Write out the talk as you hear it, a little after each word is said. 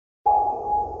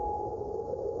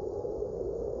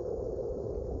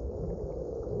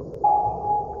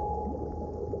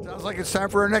Sounds like it's time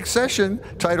for our next session,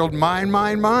 titled Mine,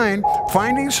 Mine, Mine,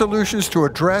 Finding Solutions to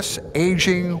Address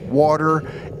Aging Water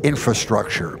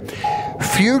Infrastructure.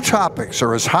 Few topics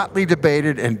are as hotly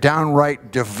debated and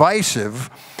downright divisive,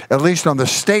 at least on the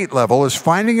state level, as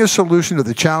finding a solution to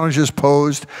the challenges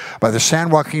posed by the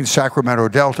San Joaquin-Sacramento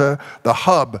Delta, the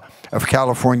hub of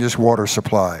California's water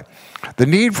supply. The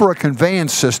need for a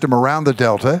conveyance system around the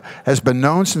Delta has been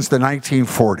known since the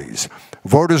 1940s.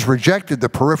 Voters rejected the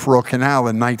peripheral canal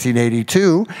in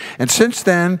 1982, and since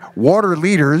then, water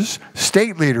leaders,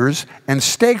 state leaders, and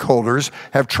stakeholders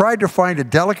have tried to find a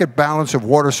delicate balance of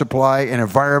water supply and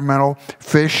environmental,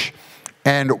 fish,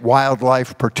 and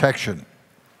wildlife protection.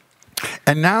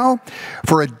 And now,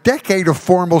 for a decade of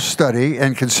formal study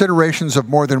and considerations of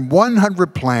more than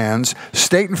 100 plans,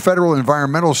 state and federal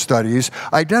environmental studies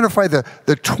identify the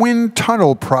Twin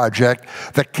Tunnel Project,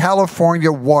 the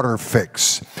California Water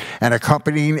Fix, and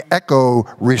accompanying Eco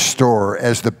Restore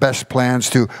as the best plans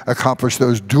to accomplish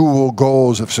those dual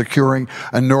goals of securing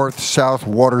a north-south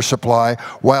water supply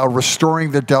while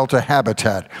restoring the Delta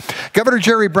habitat. Governor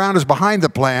Jerry Brown is behind the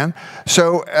plan,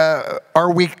 so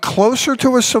are we closer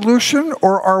to a solution?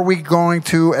 Or are we going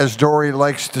to, as Dory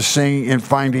likes to sing in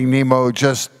Finding Nemo,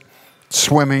 just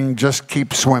swimming, just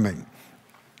keep swimming?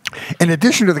 In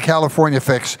addition to the California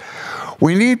Fix,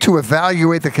 we need to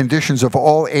evaluate the conditions of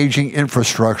all aging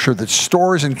infrastructure that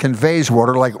stores and conveys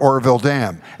water like Oroville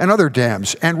Dam and other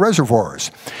dams and reservoirs.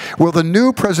 Will the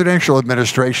new presidential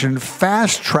administration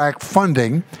fast-track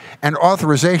funding and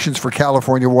authorizations for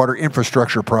California water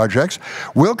infrastructure projects?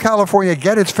 Will California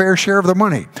get its fair share of the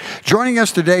money? Joining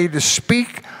us today to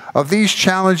speak of these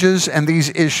challenges and these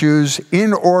issues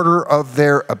in order of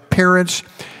their appearance,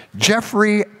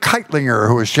 Jeffrey Kightlinger,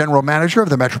 who is General Manager of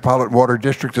the Metropolitan Water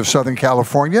District of Southern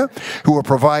California, who will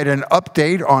provide an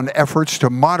update on efforts to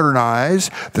modernize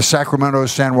the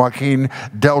Sacramento-San Joaquin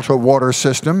Delta water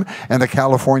system and the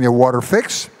California Water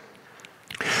Fix.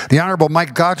 The Honorable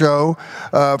Mike Gatto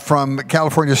from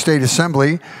California State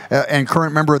Assembly and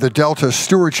current member of the Delta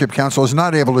Stewardship Council is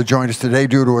not able to join us today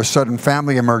due to a sudden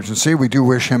family emergency. We do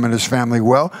wish him and his family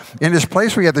well. In his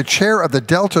place, we have the chair of the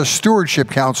Delta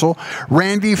Stewardship Council,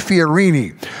 Randy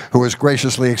Fiorini, who has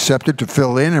graciously accepted to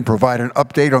fill in and provide an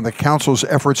update on the council's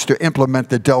efforts to implement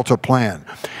the Delta plan.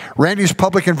 Randy's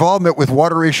public involvement with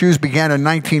water issues began in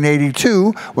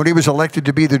 1982 when he was elected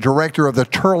to be the director of the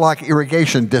Turlock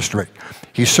Irrigation District.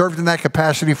 He served in that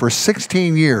capacity for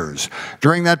 16 years.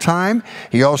 During that time,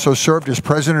 he also served as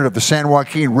president of the San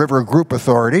Joaquin River Group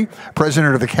Authority,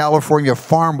 president of the California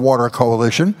Farm Water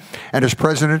Coalition, and as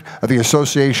president of the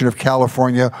Association of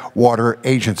California Water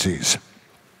Agencies.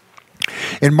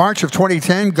 In March of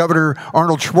 2010, Governor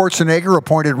Arnold Schwarzenegger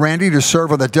appointed Randy to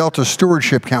serve on the Delta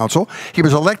Stewardship Council. He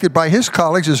was elected by his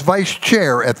colleagues as vice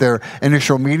chair at their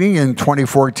initial meeting in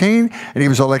 2014, and he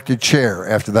was elected chair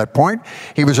after that point.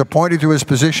 He was appointed to his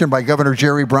position by Governor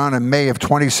Jerry Brown in May of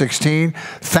 2016.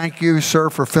 Thank you,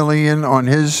 sir, for filling in on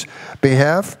his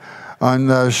behalf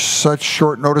on such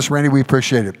short notice. Randy, we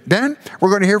appreciate it. Then we're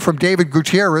going to hear from David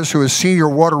Gutierrez, who is Senior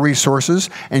Water Resources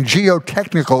and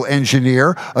Geotechnical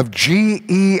Engineer of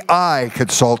GEI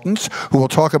Consultants, who will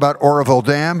talk about Oroville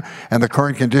Dam and the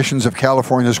current conditions of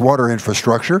California's water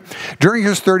infrastructure. During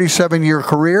his 37-year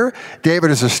career,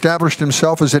 David has established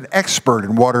himself as an expert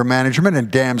in water management and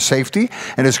dam safety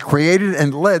and has created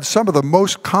and led some of the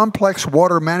most complex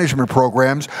water management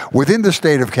programs within the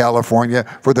state of California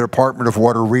for the Department of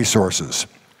Water Resources.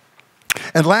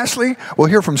 And lastly, we'll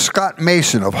hear from Scott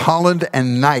Mason of Holland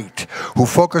and Knight, who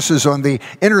focuses on the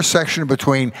intersection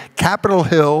between Capitol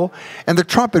Hill and the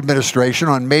Trump administration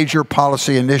on major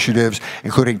policy initiatives,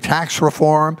 including tax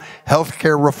reform,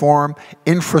 healthcare reform,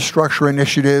 infrastructure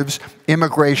initiatives,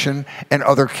 immigration, and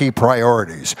other key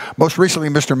priorities. Most recently,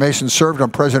 Mr. Mason served on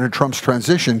President Trump's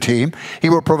transition team. He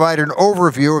will provide an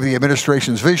overview of the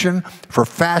administration's vision for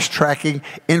fast-tracking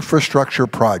infrastructure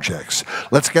projects.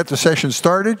 Let's get the session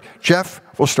started. Jeff,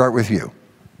 we'll start with you.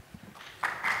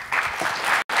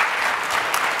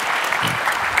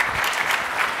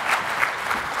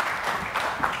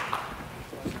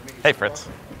 Hey, Fritz.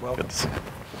 Well, good to see you.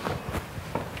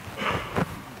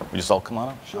 We just all come on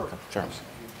up? Sure. Okay, sure.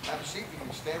 Have a seat. You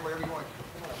can stand wherever you want.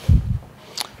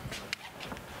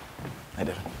 I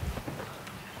did.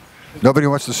 Nobody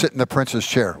wants to sit in the prince's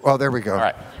chair. Oh, there we go. All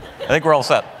right. I think we're all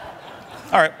set.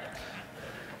 All right.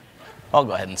 I'll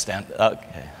go ahead and stand.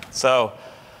 Okay. So,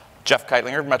 Jeff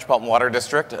Kightlinger, Metropolitan Water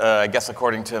District. I guess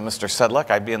according to Mr.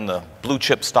 Sedlak, I'd be in the blue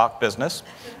chip stock business.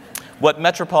 What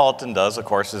Metropolitan does, of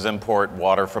course, is import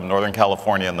water from Northern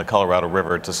California and the Colorado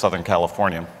River to Southern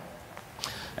California.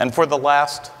 And for the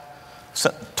last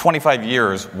 25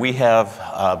 years, we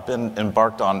have been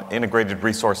embarked on integrated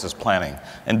resources planning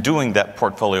and doing that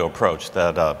portfolio approach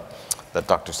that, that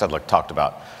Dr. Sedlick talked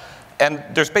about. And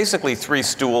there's basically 3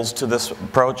 stools to this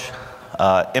approach.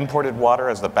 Imported water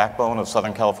as the backbone of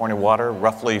Southern California water.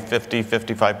 Roughly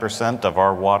 55% of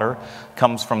our water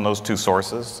comes from those 2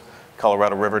 sources,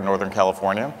 Colorado River, Northern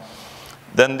California.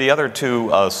 Then the other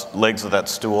 2 legs of that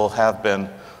stool have been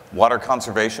water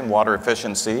conservation, water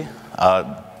efficiency,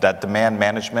 that demand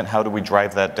management, how do we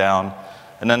drive that down?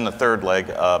 And then the third leg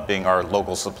being our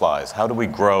local supplies. How do we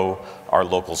grow our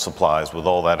local supplies with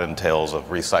all that entails of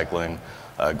recycling,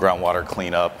 groundwater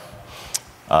cleanup,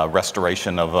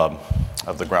 restoration of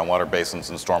the groundwater basins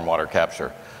and stormwater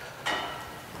capture.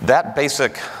 That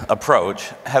basic approach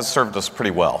has served us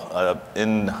pretty well.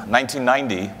 In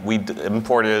 1990, we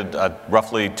imported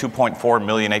roughly 2.4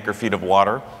 million acre-feet of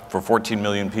water for 14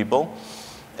 million people.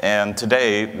 And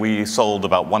today, we sold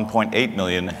about 1.8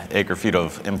 million acre-feet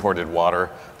of imported water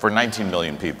for 19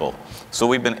 million people. So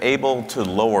we've been able to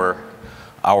lower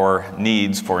our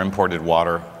needs for imported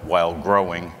water while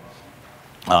growing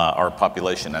our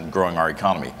population and growing our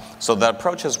economy. So that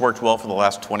approach has worked well for the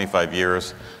last 25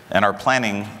 years, and our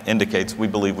planning indicates we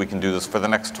believe we can do this for the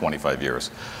next 25 years.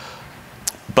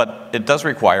 But it does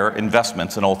require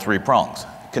investments in all 3 prongs,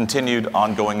 continued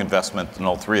ongoing investment in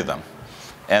all 3 of them.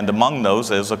 And among those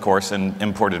is, of course, in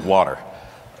imported water.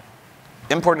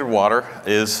 Imported water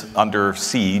is under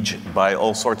siege by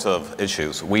all sorts of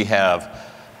issues. We have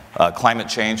climate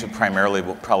change, primarily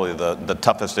probably the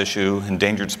toughest issue,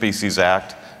 Endangered Species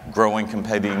Act, growing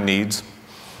competing needs.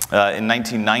 In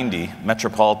 1990,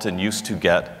 Metropolitan used to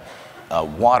get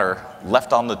water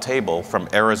left on the table from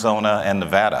Arizona and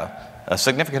Nevada, a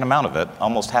significant amount of it,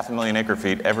 almost 500,000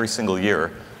 acre-feet every single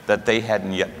year, that they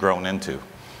hadn't yet grown into.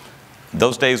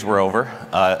 Those days were over.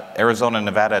 Arizona and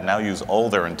Nevada now use all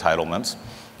their entitlements.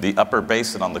 The upper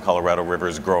basin on the Colorado River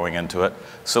is growing into it.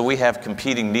 So we have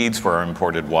competing needs for our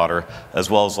imported water, as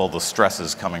well as all the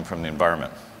stresses coming from the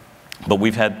environment.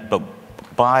 But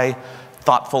by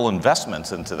thoughtful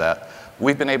investments into that,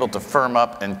 we've been able to firm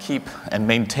up and keep and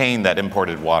maintain that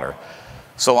imported water.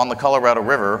 So on the Colorado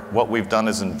River, what we've done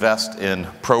is invest in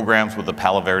programs with the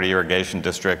Palo Verde Irrigation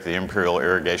District, the Imperial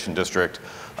Irrigation District,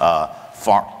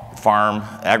 farm,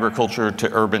 agriculture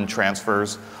to urban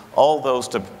transfers, all those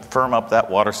to firm up that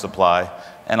water supply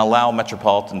and allow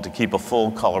Metropolitan to keep a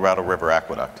full Colorado River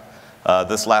aqueduct.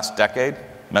 This last decade,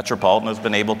 Metropolitan has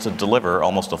been able to deliver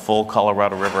almost a full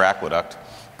Colorado River aqueduct,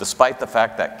 despite the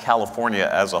fact that California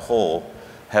as a whole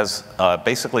has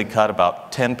basically cut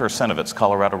about 10% of its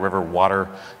Colorado River water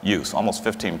use, almost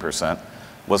 15%,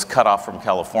 was cut off from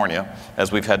California,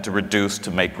 as we've had to reduce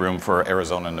to make room for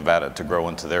Arizona and Nevada to grow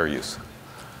into their use.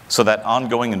 So that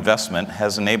ongoing investment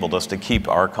has enabled us to keep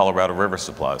our Colorado River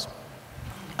supplies.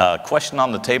 Question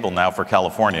on the table now for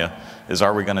California is,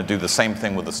 are we going to do the same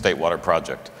thing with the State Water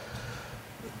Project?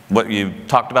 What you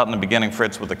talked about in the beginning,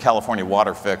 Fritz, with the California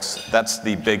water fix, that's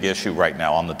the big issue right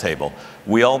now on the table.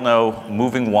 We all know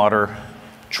moving water,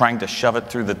 trying to shove it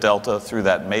through the delta, through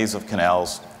that maze of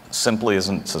canals, simply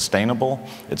isn't sustainable.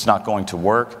 It's not going to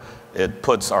work. It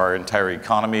puts our entire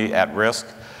economy at risk.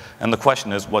 And the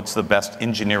question is, what's the best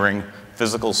engineering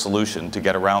physical solution to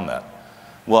get around that?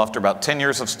 Well, after about 10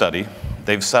 years of study,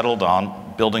 they've settled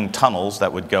on building tunnels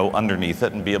that would go underneath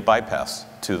it and be a bypass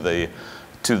to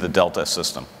the delta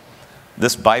system.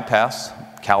 This bypass,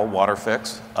 Cal Water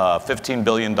Fix, $15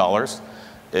 billion,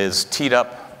 is teed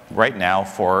up right now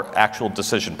for actual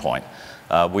decision point.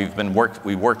 We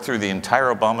worked through the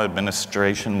entire Obama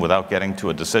administration without getting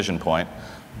to a decision point,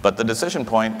 but the decision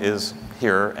point is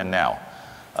here and now.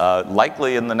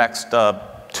 Likely in the next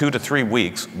 2 to 3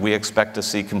 weeks, we expect to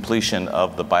see completion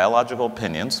of the biological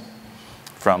opinions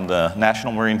from the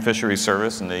National Marine Fisheries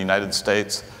Service and the United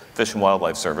States Fish and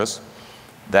Wildlife Service.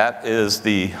 That is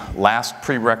the last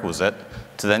prerequisite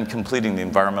to then completing the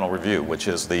environmental review, which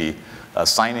is the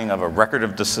signing of a record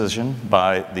of decision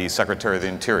by the Secretary of the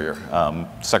Interior,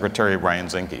 Secretary Ryan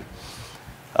Zinke.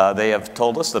 They have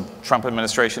told us, the Trump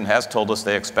administration has told us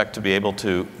they expect to be able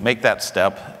to make that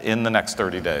step in the next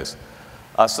 30 days.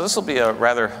 So this will be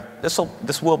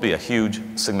this will be a huge,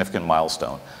 significant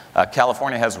milestone.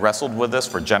 California has wrestled with this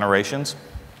for generations.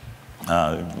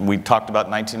 We talked about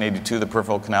 1982, the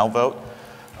Peripheral Canal vote.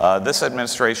 This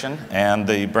administration and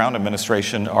the Brown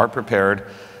administration are prepared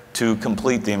to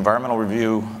complete the environmental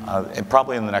review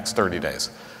probably in the next 30 days.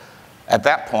 At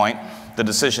that point, the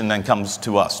decision then comes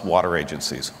to us, water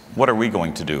agencies. What are we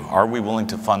going to do? Are we willing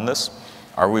to fund this?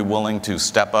 Are we willing to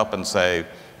step up and say,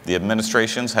 the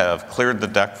administrations have cleared the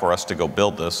deck for us to go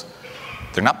build this?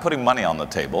 They're not putting money on the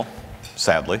table,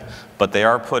 sadly, but they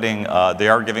are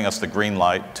giving us the green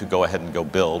light to go ahead and go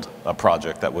build a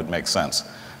project that would make sense.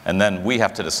 And then we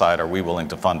have to decide, are we willing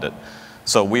to fund it?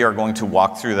 So we are going to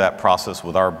walk through that process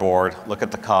with our board, look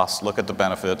at the costs, look at the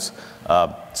benefits,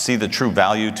 see the true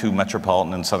value to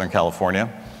Metropolitan in Southern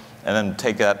California, and then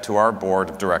take that to our board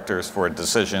of directors for a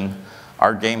decision.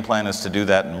 Our game plan is to do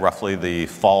that in roughly the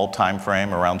fall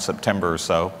timeframe, around September or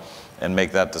so, and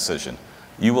make that decision.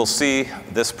 You will see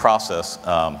this process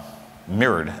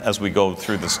mirrored as we go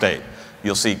through the state.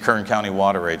 You'll see Kern County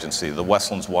Water Agency, the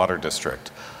Westlands Water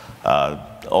District,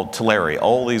 Tulare.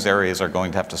 All these areas are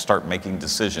going to have to start making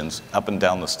decisions up and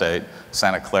down the state.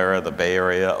 Santa Clara, the Bay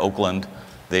Area, Oakland,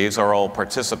 these are all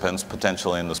participants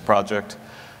potentially in this project.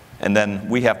 And then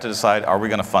we have to decide, are we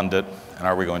going to fund it, and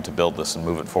are we going to build this and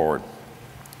move it forward?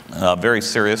 Very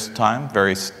serious time,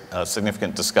 very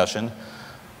significant discussion,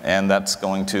 and that's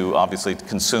going to obviously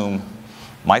consume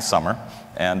my summer,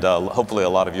 and hopefully a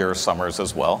lot of your summers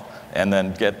as well, and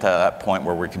then get to that point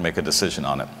where we can make a decision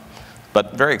on it.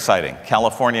 But very exciting.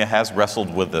 California has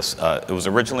wrestled with this. It was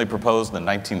originally proposed in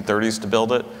the 1930s to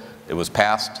build it. It was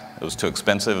passed. It was too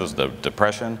expensive. It was the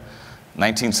Depression.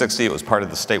 1960, it was part of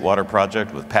the State Water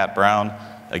Project with Pat Brown.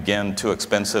 Again, too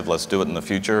expensive. Let's do it in the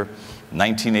future.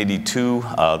 1982,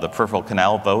 the peripheral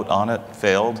canal vote on it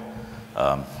failed.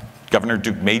 Governor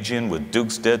Deukmejian with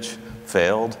Duke's Ditch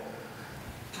failed.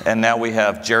 And now we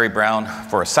have Jerry Brown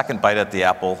for a second bite at the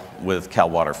apple with Cal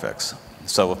Water Fix.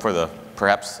 So for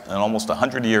perhaps in almost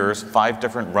 100 years, 5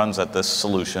 different runs at this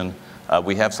solution,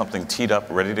 we have something teed up,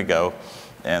 ready to go.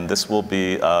 And this will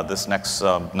be, this next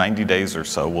 90 days or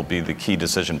so will be the key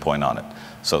decision point on it.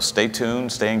 So stay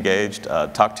tuned, stay engaged,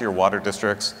 talk to your water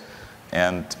districts,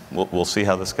 and we'll see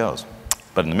how this goes.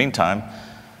 But in the meantime,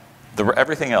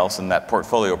 everything else in that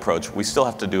portfolio approach, we still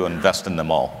have to invest in them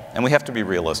all. And we have to be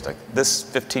realistic. This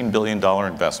 $15 billion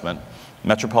investment,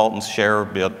 Metropolitan's share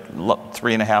will be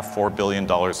 $3.5, $4 billion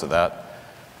of that.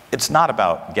 It's not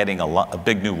about getting a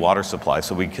big new water supply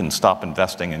so we can stop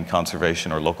investing in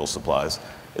conservation or local supplies.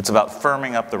 It's about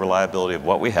firming up the reliability of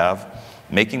what we have,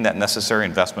 making that necessary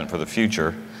investment for the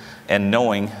future, and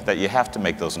knowing that you have to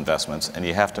make those investments, and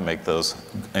you have to make those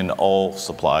in all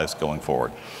supplies going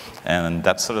forward. And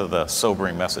that's sort of the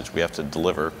sobering message we have to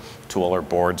deliver to all our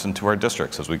boards and to our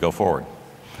districts as we go forward.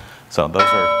 So those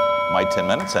are my 10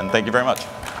 minutes, and thank you very much.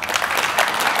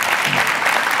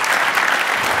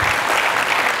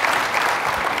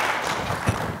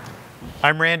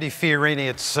 I'm Randy Fiorini.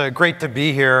 It's great to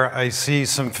be here. I see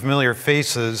some familiar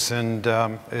faces, and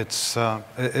it's a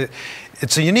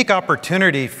unique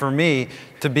opportunity for me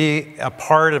to be a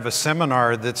part of a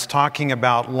seminar that's talking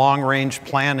about long-range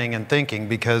planning and thinking,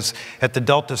 because at the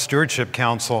Delta Stewardship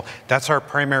Council, that's our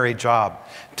primary job,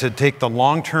 to take the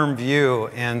long-term view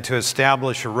and to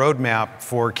establish a roadmap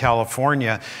for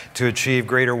California to achieve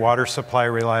greater water supply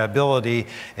reliability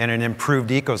and an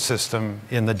improved ecosystem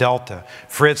in the Delta.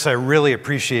 Fritz, I really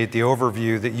appreciate the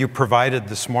overview that you provided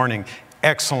this morning.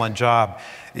 Excellent job.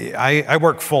 I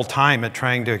work full-time at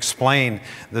trying to explain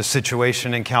the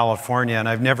situation in California, and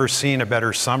I've never seen a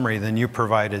better summary than you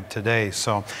provided today.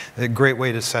 So a great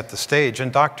way to set the stage. And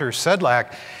Dr.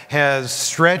 Sedlak has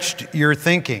stretched your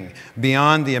thinking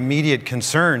beyond the immediate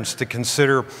concerns to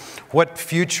consider what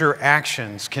future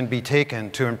actions can be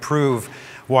taken to improve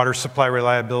water supply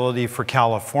reliability for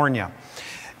California.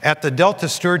 At the Delta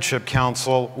Stewardship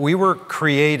Council, we were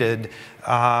created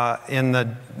in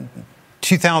the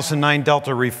 2009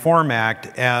 Delta Reform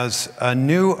Act as a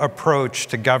new approach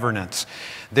to governance.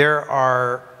 There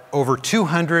are over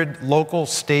 200 local,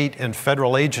 state, and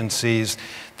federal agencies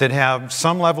that have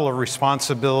some level of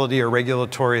responsibility or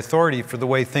regulatory authority for the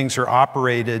way things are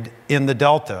operated in the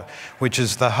Delta, which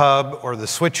is the hub or the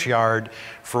switchyard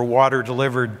for water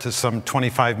delivered to some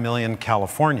 25 million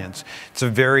Californians. It's a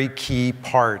very key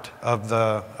part of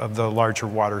the larger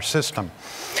water system.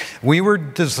 We were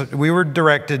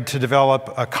directed to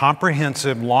develop a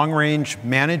comprehensive long-range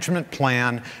management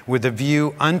plan with a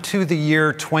view unto the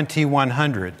year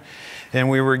 2100. And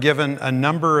we were given a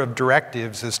number of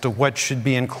directives as to what should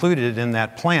be included in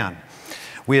that plan.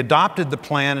 We adopted the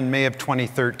plan in May of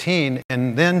 2013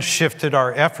 and then shifted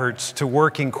our efforts to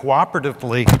working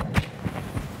cooperatively with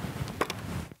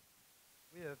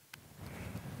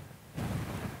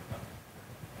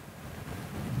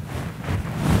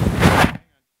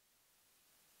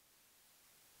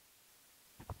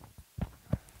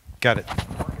Got it.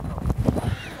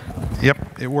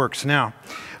 Yep, it works now.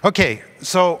 Okay,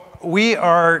 so we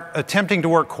are attempting to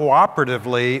work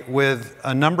cooperatively with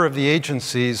a number of the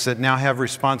agencies that now have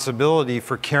responsibility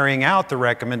for carrying out the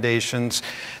recommendations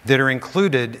that are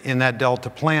included in that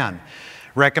Delta plan.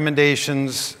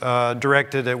 Recommendations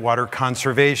directed at water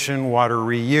conservation, water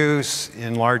reuse,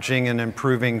 enlarging and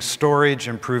improving storage,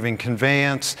 improving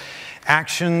conveyance,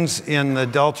 actions in the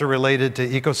Delta related to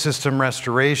ecosystem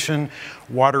restoration,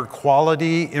 water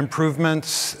quality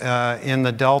improvements in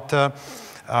the Delta,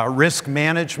 risk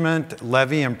management,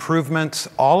 levee improvements.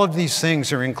 All of these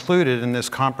things are included in this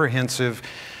comprehensive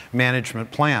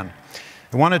management plan.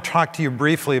 I want to talk to you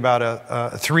briefly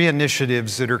about 3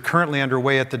 initiatives that are currently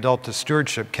underway at the Delta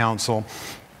Stewardship Council.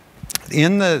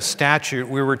 In the statute,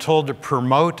 we were told to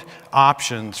promote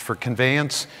options for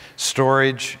conveyance,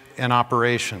 storage, and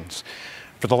operations.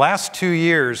 For the last 2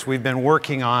 years, we've been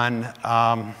working on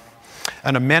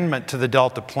an amendment to the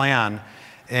Delta plan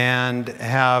and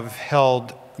have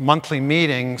held monthly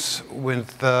meetings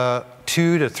with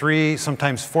 2 to 3,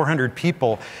 sometimes 400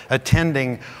 people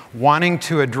attending, wanting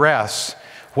to address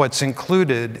what's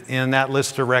included in that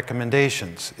list of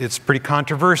recommendations. It's pretty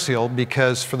controversial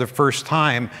because for the first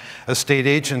time, a state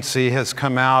agency has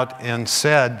come out and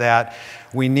said that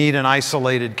we need an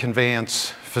isolated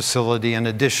conveyance facility in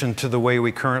addition to the way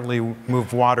we currently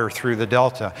move water through the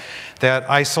Delta. That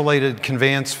isolated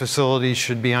conveyance facility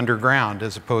should be underground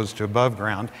as opposed to above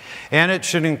ground, and it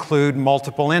should include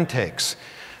multiple intakes.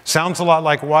 Sounds a lot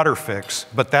like water fix,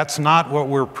 but that's not what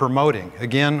we're promoting.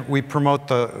 Again, we promote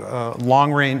the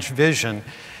long-range vision.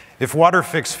 If water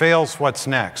fix fails, what's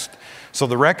next? So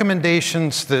the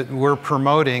recommendations that we're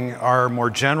promoting are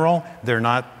more general. They're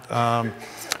not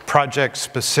project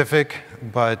specific,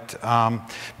 but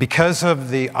because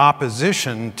of the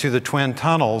opposition to the twin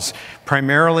tunnels,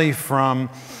 primarily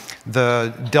from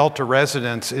the Delta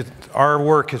residents, our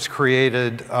work has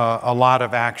created a lot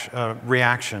of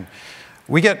reaction.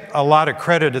 We get a lot of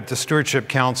credit at the Stewardship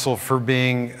Council for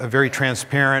being very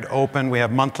transparent, open. We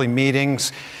have monthly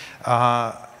meetings,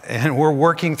 and we're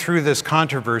working through this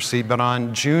controversy, but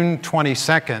on June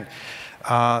 22nd,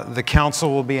 the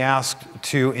Council will be asked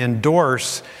to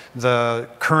endorse the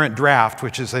current draft,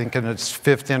 which is, I think, in its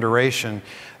 5th iteration,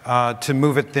 to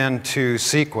move it then to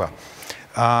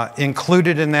CEQA.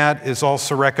 Included in that is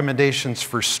also recommendations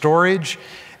for storage,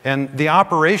 and the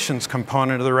operations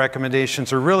component of the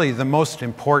recommendations are really the most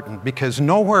important because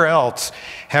nowhere else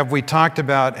have we talked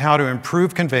about how to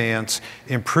improve conveyance,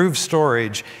 improve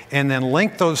storage, and then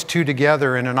link those two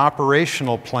together in an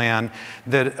operational plan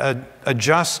that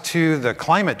adjusts to the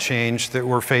climate change that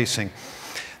we're facing.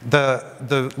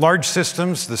 The large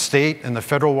systems, the state and the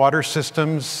federal water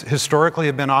systems, historically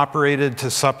have been operated to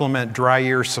supplement dry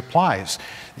year supplies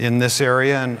in this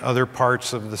area and other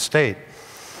parts of the state.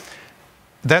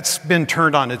 That's been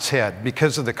turned on its head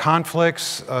because of the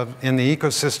conflicts in the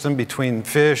ecosystem between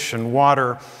fish and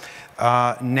water.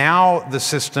 Now the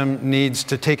system needs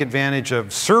to take advantage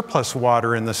of surplus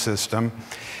water in the system,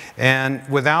 and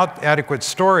without adequate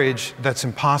storage, that's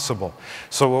impossible.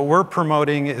 So what we're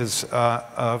promoting is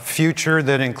a future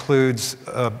that includes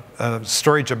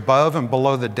storage above and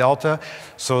below the Delta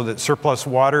so that surplus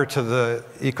water to the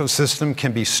ecosystem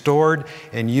can be stored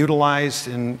and utilized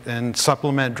and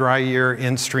supplement dry year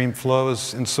in-stream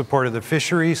flows in support of the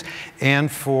fisheries and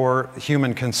for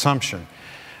human consumption.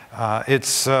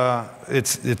 It's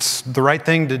the right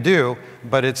thing to do,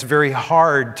 but it's very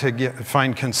hard to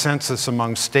find consensus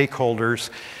among stakeholders,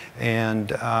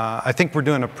 and I think we're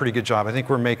doing a pretty good job. I think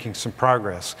we're making some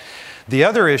progress. The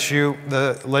other issue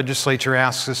the legislature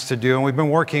asks us to do, and we've been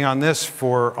working on this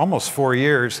for almost 4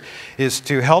 years, is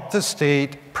to help the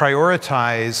state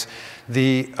prioritize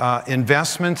the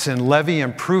investments in levee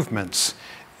improvements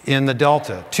in the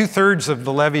Delta. 2/3 of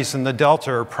the levees in the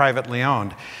Delta are privately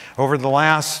owned. Over the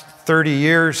last 30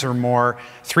 years or more,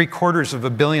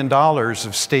 $750 million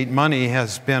of state money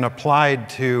has been applied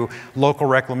to local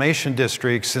reclamation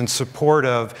districts in support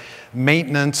of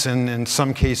maintenance and, in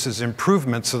some cases,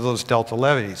 improvements of those Delta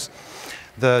levees.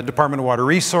 The Department of Water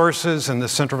Resources and the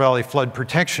Central Valley Flood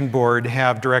Protection Board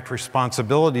have direct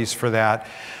responsibilities for that.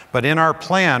 But in our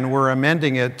plan, we're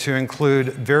amending it to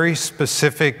include very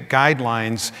specific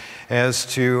guidelines as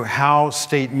to how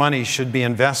state money should be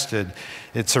invested.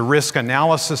 It's a risk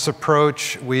analysis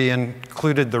approach. We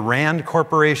included the RAND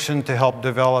Corporation to help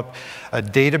develop a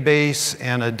database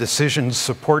and a decision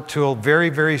support tool. Very,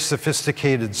 very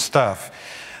sophisticated stuff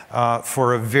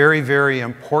for a very, very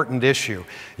important issue.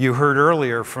 You heard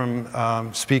earlier from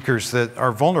speakers that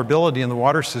our vulnerability in the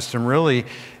water system really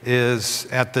is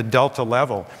at the Delta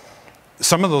level.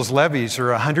 Some of those levees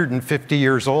are 150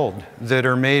 years old that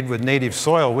are made with native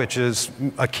soil, which is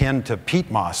akin to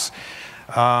peat moss.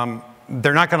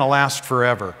 They're not going to last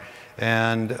forever.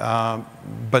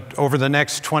 But over the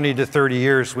next 20 to 30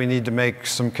 years, we need to make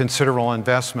some considerable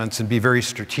investments and be very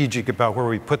strategic about where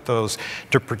we put those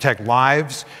to protect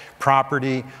lives,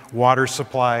 property, water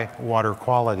supply, water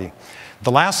quality.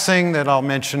 The last thing that I'll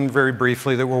mention very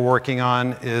briefly that we're working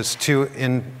on is to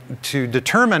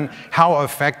determine how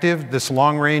effective this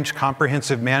long-range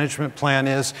comprehensive management plan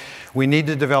is, we need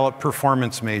to develop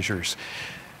performance measures.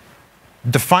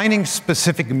 Defining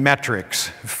specific metrics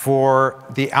for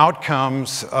the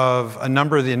outcomes of a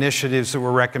number of the initiatives that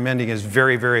we're recommending is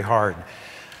very, very hard.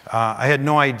 I had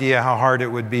no idea how hard it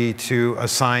would be to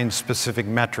assign specific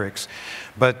metrics.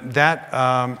 But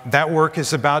that work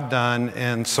is about done,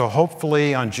 and so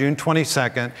hopefully on June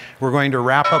 22nd, we're going to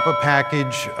wrap up a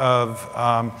package of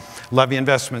levy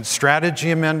investment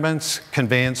strategy amendments,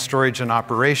 conveyance, storage, and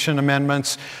operation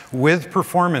amendments with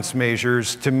performance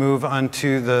measures to move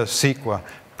onto the CEQA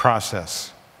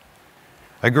process.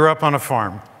 I grew up on a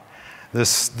farm.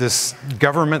 This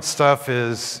government stuff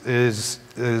is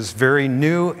very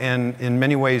new and in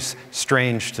many ways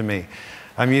strange to me.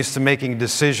 I'm used to making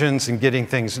decisions and getting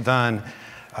things done.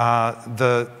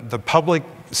 The public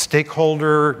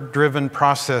stakeholder-driven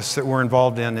process that we're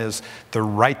involved in is the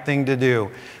right thing to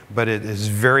do, but it is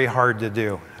very hard to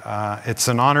do. It's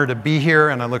an honor to be here,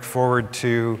 and I look forward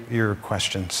to your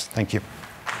questions. Thank you.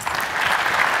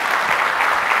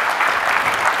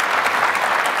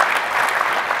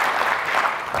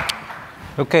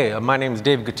 Okay, my name is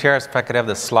Dave Gutierrez. If I could have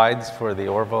the slides for the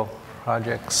Oroville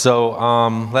project. So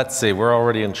let's see, we're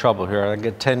already in trouble here. I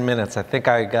get 10 minutes. I think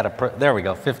I got there we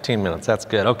go, 15 minutes. That's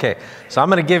good. Okay, so I'm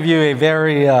going to give you a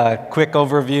very quick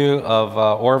overview of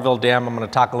Oroville Dam. I'm going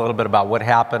to talk a little bit about what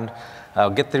happened. I'll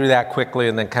get through that quickly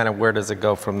and then kind of where does it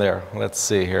go from there. Let's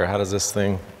see here. How does this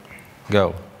thing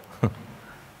go?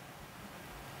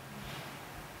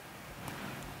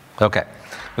 Okay.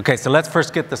 Okay, so let's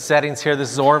first get the settings here. This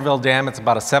is Oroville Dam. It's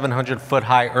about a 700-foot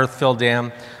high earth-fill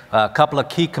dam. A couple of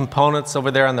key components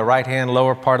over there on the right-hand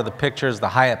lower part of the picture is the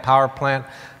Hyatt power plant.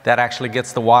 That actually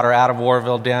gets the water out of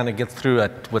Oroville Dam. It gets through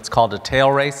what's called a tail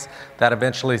race. That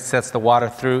eventually sets the water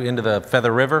through into the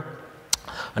Feather River.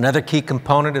 Another key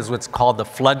component is what's called the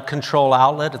flood control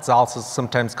outlet. It's also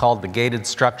sometimes called the gated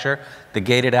structure, the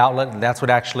gated outlet, and that's what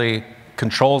actually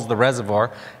controls the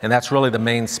reservoir, and that's really the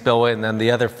main spillway. And then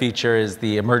the other feature is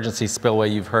the emergency spillway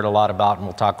you've heard a lot about, and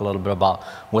we'll talk a little bit about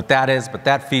what that is. But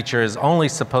that feature is only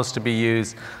supposed to be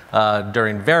used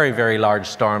during very, very large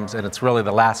storms, and it's really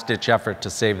the last-ditch effort to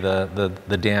save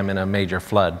the dam in a major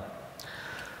flood.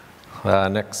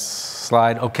 Next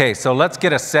slide. Okay, so let's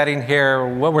get a setting here.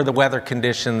 What were the weather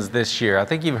conditions this year? I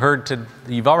think you've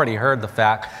already heard the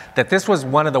fact that this was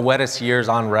one of the wettest years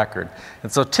on record.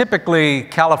 And so typically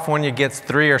California gets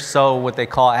 3 or so what they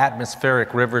call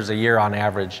atmospheric rivers a year on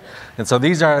average. And so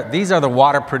these are the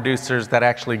water producers that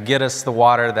actually get us the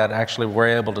water that actually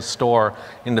we're able to store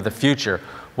into the future.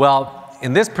 Well,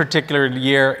 in this particular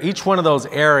year, each one of those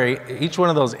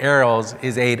arrows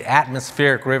is an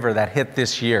atmospheric river that hit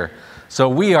this year. So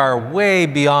we are way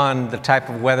beyond the type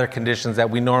of weather conditions that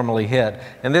we normally hit.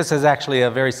 And this is actually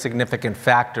a very significant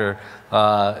factor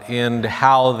in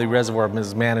how the reservoir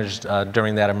is managed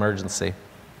during that emergency.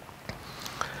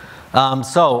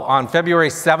 So on February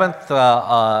 7th,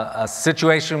 a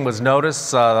situation was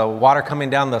noticed, water coming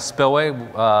down the spillway.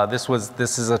 This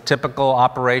is a typical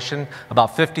operation.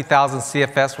 About 50,000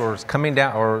 CFS was coming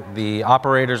down, or the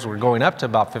operators were going up to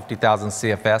about 50,000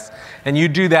 CFS. And you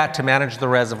do that to manage the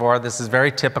reservoir. This is very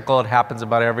typical. It happens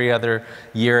about every other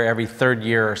year, every third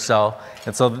year or so.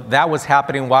 And so that was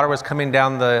happening. Water was coming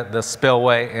down the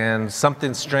spillway, and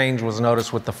something strange was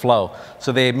noticed with the flow.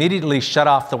 So they immediately shut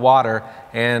off the water,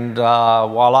 and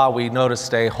voila, we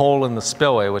noticed a hole in the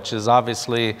spillway, which is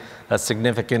obviously a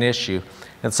significant issue.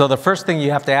 And so the first thing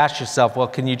you have to ask yourself, well,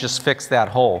 can you just fix that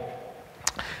hole?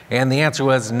 And the answer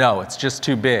was no, it's just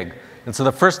too big. And so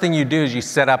the first thing you do is you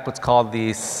set up what's called the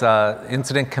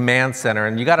Incident Command Center.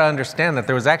 And you got to understand that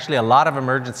there was actually a lot of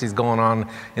emergencies going on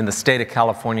in the state of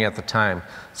California at the time.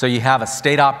 So you have a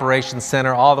state operations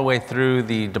center all the way through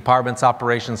the department's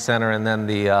operations center and then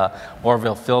the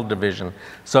Oroville Field Division.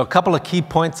 So a couple of key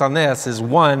points on this is,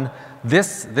 one,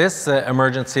 this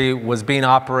emergency was being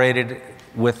operated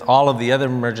with all of the other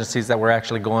emergencies that were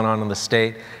actually going on in the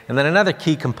state. And then another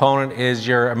key component is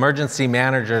your emergency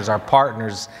managers are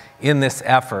partners in this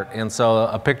effort. And so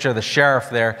a picture of the sheriff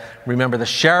there. Remember, the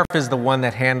sheriff is the one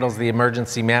that handles the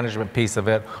emergency management piece of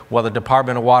it, while the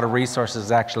Department of Water Resources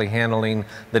is actually handling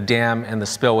the dam and the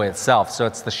spillway itself. So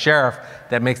it's the sheriff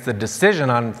that makes the decision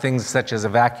on things such as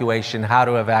evacuation, how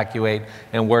to evacuate,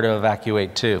 and where to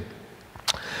evacuate to.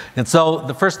 And so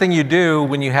the first thing you do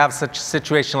when you have such a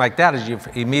situation like that is you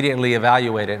immediately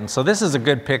evaluate it. And so this is a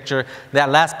good picture. That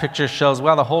last picture shows,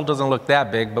 well, the hole doesn't look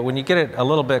that big, but when you get it a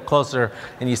little bit closer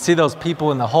and you see those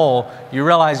people in the hole, you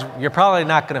realize you're probably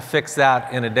not going to fix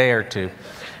that in a day or two.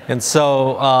 And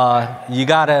so you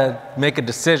got to make a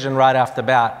decision right off the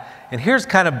bat. And here's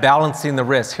kind of balancing the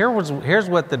risk. Here's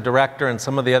what the director and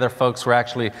some of the other folks were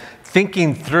actually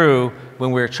thinking through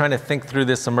when we were trying to think through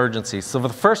this emergency. So the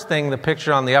first thing, the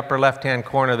picture on the upper left-hand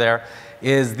corner there,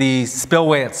 is the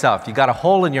spillway itself. You got a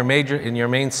hole in your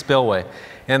main spillway.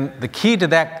 And the key to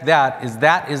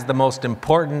that is the most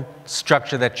important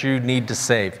structure that you need to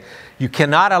save. You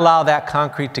cannot allow that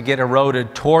concrete to get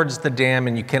eroded towards the dam,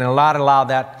 and you cannot allow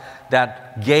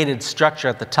that gated structure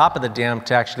at the top of the dam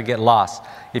to actually get lost.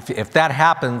 If that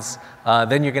happens,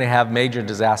 then you're going to have major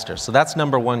disaster. So that's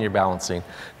number one you're balancing.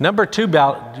 Number two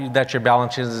that you're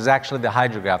balancing is actually the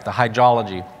hydrograph, the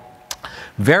hydrology.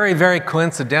 Very, very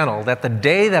coincidental that the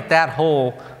day that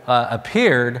hole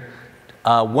appeared,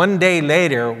 one day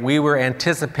later, we were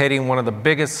anticipating one of the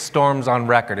biggest storms on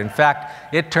record. In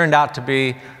fact, it turned out to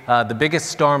be the biggest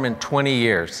storm in 20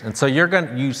 years. And so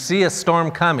you see a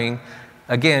storm coming.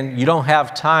 Again, you don't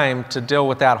have time to deal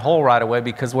with that hole right away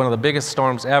because one of the biggest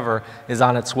storms ever is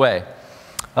on its way.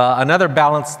 Another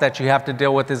balance that you have to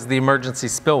deal with is the emergency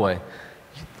spillway.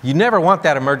 You never want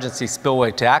that emergency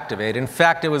spillway to activate. In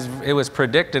fact, it was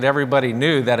predicted, everybody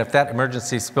knew that if that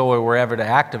emergency spillway were ever to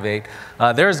activate,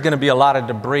 there's going to be a lot of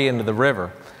debris into the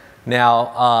river.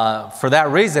 Now, for that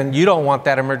reason, you don't want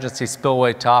that emergency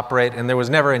spillway to operate, and there was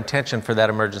never intention for that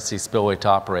emergency spillway to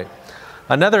operate.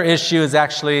 Another issue is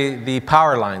actually the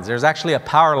power lines. There's actually a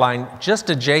power line just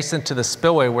adjacent to the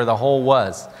spillway where the hole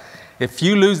was. If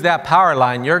you lose that power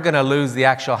line, you're going to lose the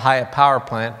actual Hyatt power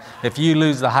plant. If you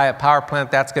lose the Hyatt power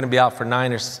plant, that's going to be out for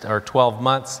 9 or 12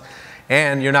 months,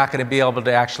 and you're not going to be able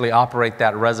to actually operate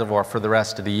that reservoir for the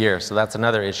rest of the year. So that's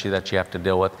another issue that you have to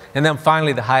deal with. And then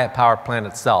finally, the Hyatt power plant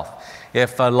itself.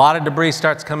 If a lot of debris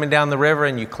starts coming down the river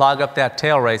and you clog up that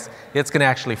tail race, it's going to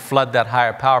actually flood that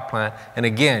Hyatt power plant. And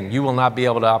again, you will not be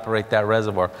able to operate that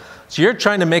reservoir. So you're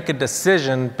trying to make a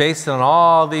decision based on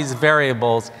all these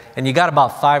variables, and you got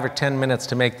about 5 or 10 minutes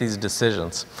to make these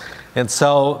decisions. And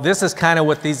so this is kind of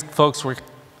what these folks were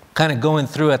kind of going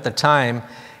through at the time.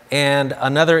 And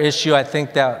another issue I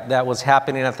think that was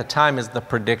happening at the time is the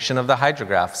prediction of the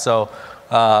hydrograph. So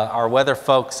our weather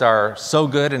folks are so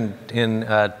good in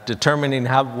determining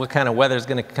what kind of weather is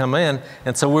going to come in,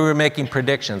 and so we were making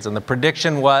predictions. And the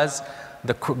prediction was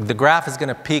the graph is going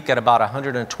to peak at about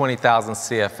 120,000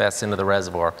 CFS into the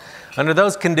reservoir. Under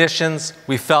those conditions,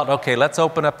 we felt, okay, let's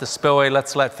open up the spillway,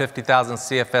 let's let 50,000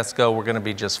 CFS go, we're going to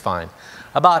be just fine.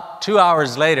 About 2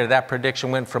 hours later, that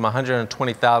prediction went from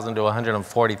 120,000 to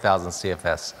 140,000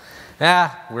 CFS.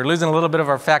 We're losing a little bit of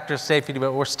our factor of safety,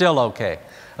 but we're still okay.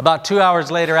 About 2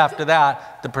 hours later after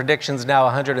that, the prediction's now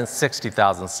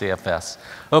 160,000 CFS.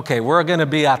 Okay, we're going to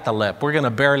be at the lip. We're going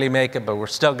to barely make it, but we're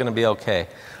still going to be okay.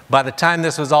 By the time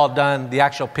this was all done, the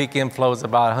actual peak inflow is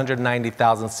about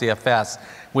 190,000 CFS,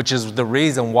 which is the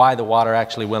reason why the water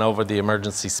actually went over the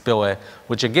emergency spillway,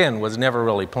 which again was never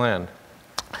really planned.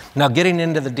 Now, getting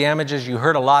into the damages, you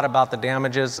heard a lot about the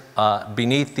damages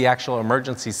beneath the actual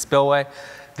emergency spillway.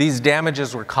 These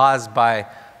damages were caused by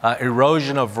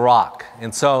erosion of rock.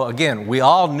 And so again, we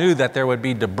all knew that there would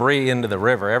be debris into the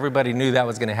river. Everybody knew that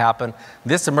was going to happen.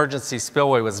 This emergency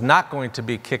spillway was not going to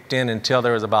be kicked in until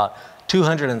there was about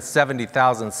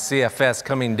 270,000 CFS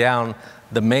coming down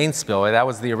the main spillway. That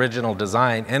was the original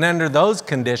design. And under those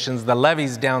conditions, the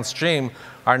levees downstream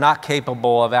are not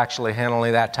capable of actually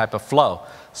handling that type of flow.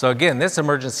 So again, this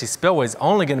emergency spillway is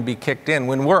only going to be kicked in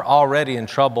when we're already in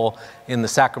trouble in the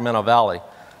Sacramento Valley.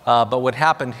 But what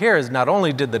happened here is not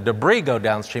only did the debris go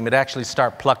downstream, it actually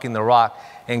started plucking the rock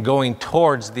and going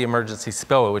towards the emergency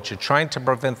spillway, which you're trying to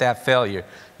prevent that failure.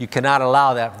 You cannot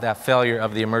allow that failure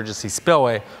of the emergency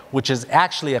spillway, which is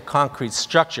actually a concrete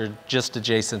structure just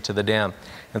adjacent to the dam.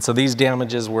 And so these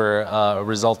damages were a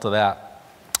result of that.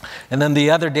 And then the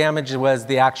other damage was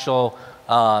the actual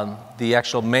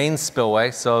main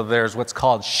spillway. So there's what's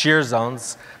called shear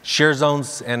zones. Shear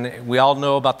zones, and we all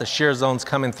know about the shear zones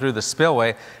coming through the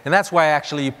spillway, and that's why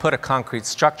actually you put a concrete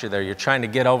structure there. You're trying to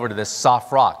get over to this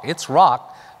soft rock. It's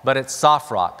rock, but it's soft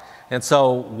rock. And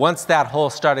so once that hole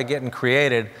started getting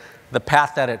created, the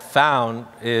path that it found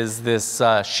is this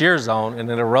shear zone,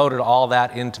 and it eroded all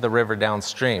that into the river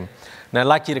downstream. And I'd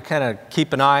like you to kind of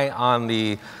keep an eye on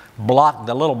the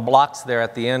little blocks there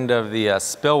at the end of the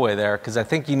spillway there, because I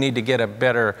think you need to get a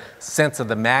better sense of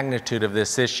the magnitude of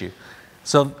this issue.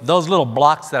 So those little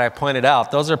blocks that I pointed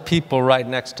out, those are people right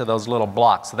next to those little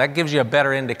blocks. So that gives you a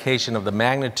better indication of the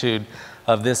magnitude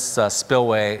of this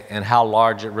spillway and how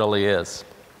large it really is.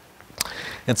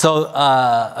 And so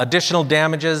additional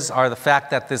damages are the fact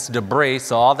that this debris,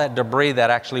 so all that debris that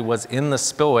actually was in the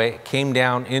spillway came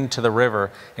down into the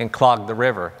river and clogged the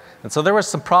river. And so there were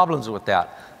some problems with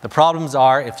that. The problems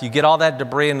are if you get all that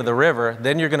debris into the river,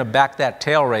 then you're going to back that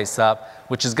tail race up,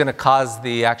 which is going to cause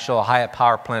the actual Hyatt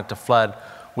power plant to flood,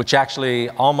 which actually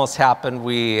almost happened.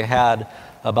 We had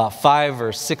about 5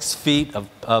 or 6 feet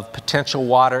of potential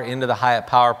water into the Hyatt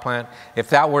power plant. If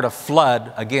that were to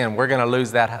flood, again, we're going to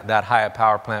lose that Hyatt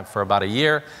power plant for about a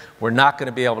year. We're not going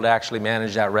to be able to actually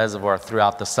manage that reservoir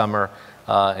throughout the summer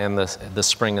and the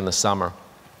spring and the summer.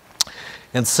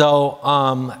 And so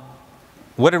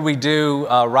what did we do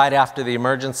right after the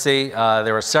emergency?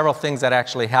 There were several things that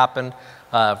actually happened.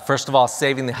 First of all,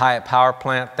 saving the Hyatt power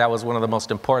plant. That was one of the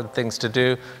most important things to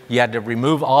do. You had to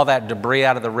remove all that debris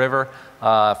out of the river.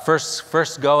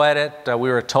 First go at it, we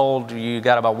were told you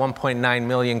got about 1.9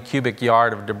 million cubic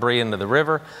yard of debris into the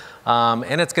river.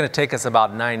 And it's going to take us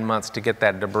about 9 months to get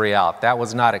that debris out. That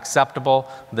was not acceptable.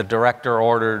 The director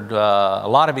ordered a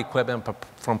lot of equipment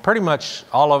from pretty much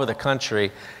all over the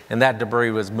country, and that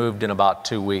debris was moved in about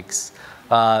 2 weeks.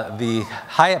 The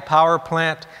Hyatt power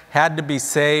plant had to be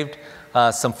saved.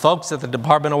 Some folks at the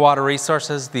Department of Water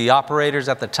Resources, the operators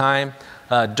at the time,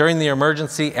 during the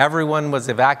emergency, everyone was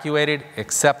evacuated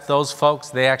except those folks.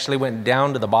 They actually went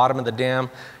down to the bottom of the dam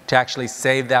to actually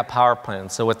save that power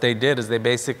plant. So what they did is they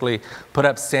basically put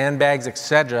up sandbags,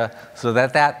 etc., so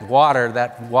that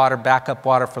water, backup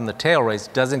water from the tail race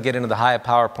doesn't get into the Hyatt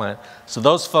power plant. So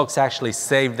those folks actually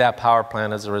saved that power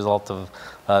plant as a result of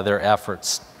their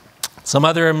efforts. Some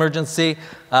other emergency,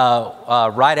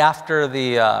 right after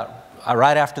the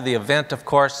event, of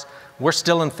course, we're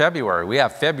still in February. We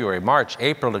have February, March,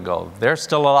 April to go. There's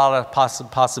still a lot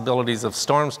of possibilities of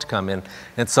storms to come in.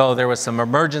 And so there was some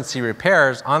emergency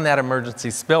repairs on that emergency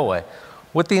spillway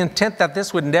with the intent that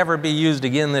this would never be used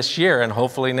again this year and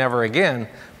hopefully never again,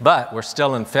 but we're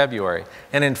still in February.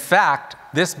 And in fact,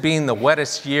 this being the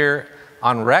wettest year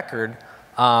on record,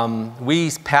 we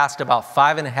passed about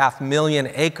 5.5 million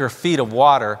acre-feet of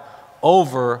water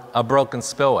over a broken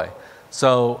spillway.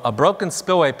 So a broken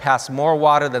spillway passed more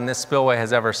water than this spillway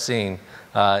has ever seen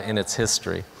in its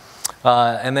history.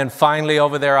 And then finally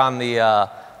over there on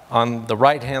the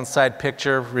right-hand side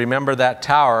picture, remember that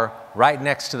tower right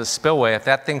next to the spillway. If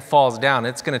that thing falls down,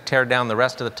 it's going to tear down the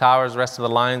rest of the towers, the rest of the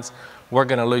lines. We're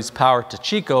going to lose power to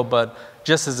Chico, but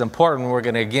just as important, we're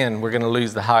going to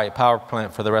lose the Hyatt power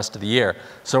plant for the rest of the year.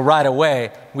 So right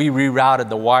away, we rerouted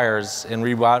the wires and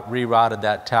rerouted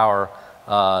that tower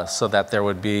so that there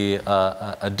would be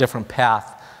a different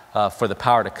path for the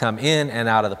power to come in and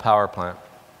out of the power plant.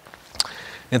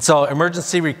 And so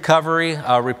emergency recovery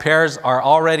repairs are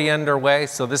already underway,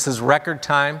 so this is record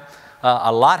time.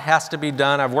 A lot has to be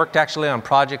done. I've worked actually on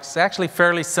projects actually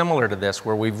fairly similar to this,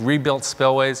 where we've rebuilt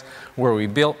spillways, where we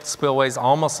built spillways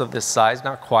almost of this size,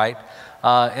 not quite.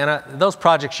 Those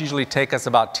projects usually take us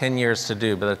about 10 years to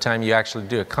do. By the time you actually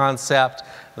do a concept,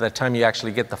 by the time you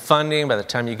actually get the funding, by the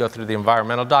time you go through the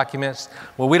environmental documents,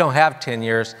 well, we don't have 10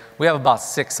 years. We have about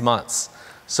 6 months.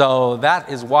 So that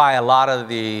is why a lot of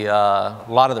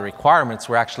the requirements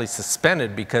were actually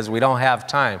suspended, because we don't have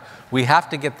time. We have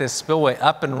to get this spillway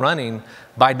up and running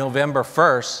by November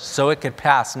 1st so it could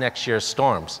pass next year's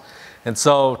storms. And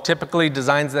so typically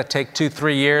designs that take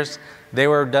 2-3 years, they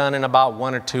were done in about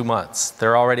 1 or 2 months.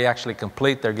 They're already actually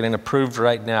complete. They're getting approved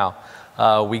right now.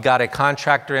 We got a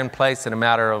contractor in place in a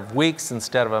matter of weeks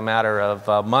instead of a matter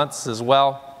of months as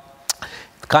well.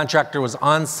 The contractor was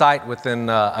on site within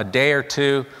a day or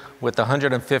two with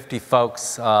 150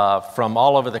 folks from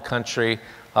all over the country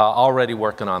already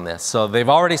working on this. So they've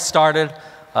already started.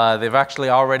 They've actually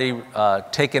already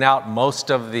taken out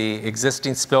most of the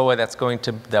existing spillway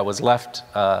that was left,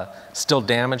 still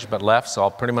damaged but left, so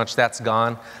pretty much that's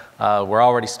gone. We're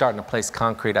already starting to place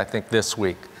concrete, I think, this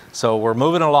week. So we're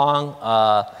moving along,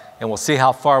 and we'll see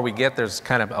how far we get. There's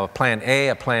kind of a plan A,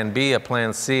 a plan B, a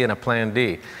plan C, and a plan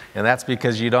D. And that's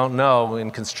because you don't know,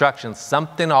 in construction,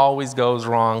 something always goes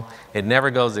wrong. It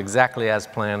never goes exactly as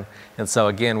planned. And so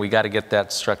again, we got to get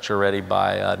that structure ready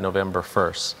by November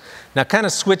 1st. Now, kind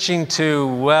of switching to,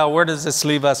 well, where does this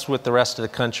leave us with the rest of the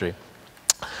country?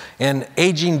 And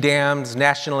aging dams,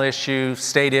 national issue,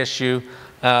 state issue.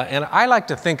 And I like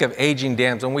to think of aging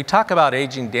dams. When we talk about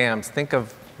aging dams, think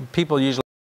of people usually,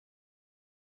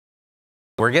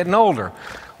 we're getting older.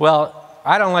 Well,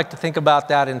 I don't like to think about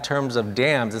that in terms of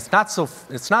dams. It's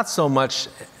not so much,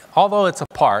 although it's a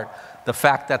part, the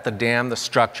fact that the dam, the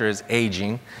structure is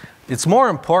aging. It's more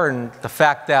important the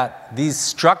fact that these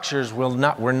structures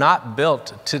were not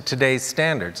built to today's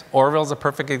standards. Oroville's a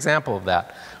perfect example of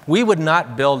that. We would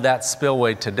not build that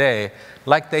spillway today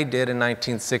like they did in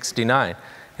 1969.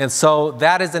 And so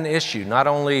that is an issue, not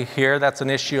only here, that's an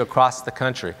issue across the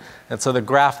country. And so the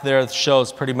graph there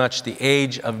shows pretty much the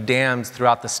age of dams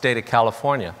throughout the state of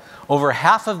California. Over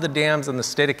half of the dams in the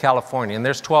state of California, and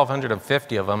there's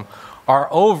 1,250 of them, are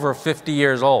over 50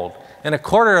 years old. And a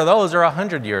quarter of those are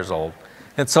 100 years old.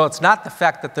 And so it's not the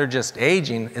fact that they're just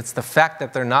aging, it's the fact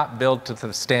that they're not built to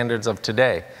the standards of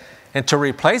today. And to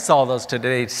replace all those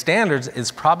today's standards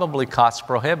is probably cost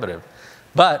prohibitive.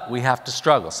 But we have to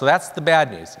struggle. So that's the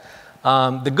bad news.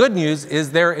 The good news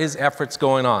is there is efforts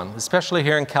going on, especially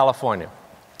here in California.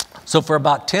 So for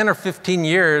about 10 or 15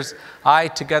 years, I,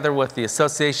 together with the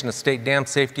Association of State Dam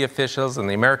Safety Officials and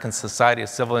the American Society of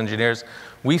Civil Engineers,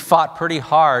 we fought pretty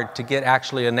hard to get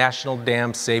actually a National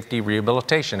Dam Safety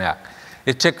Rehabilitation Act.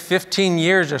 It took 15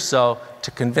 years or so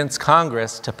to convince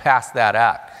Congress to pass that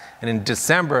act. And in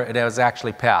December, it was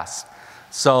actually passed.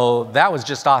 So that was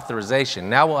just authorization.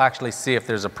 Now we'll actually see if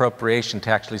there's appropriation to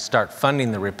actually start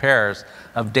funding the repairs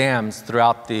of dams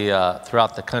throughout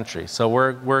the country. So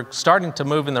we're starting to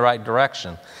move in the right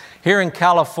direction. Here in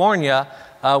California,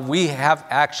 we have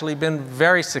actually been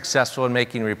very successful in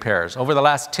making repairs. Over the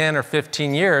last 10 or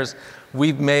 15 years,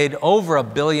 we've made over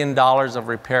 $1 billion of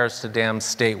repairs to dams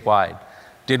statewide.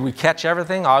 Did we catch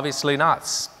everything? Obviously not.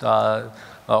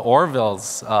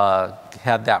 Oroville's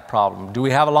had that problem. Do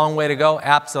we have a long way to go?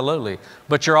 Absolutely.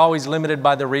 But you're always limited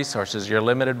by the resources. You're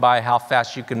limited by how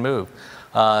fast you can move.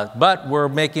 But we're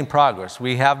making progress.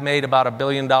 We have made about $1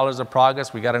 billion of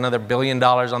progress. We got another $1 billion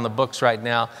on the books right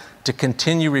now to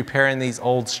continue repairing these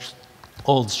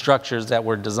old structures that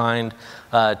were designed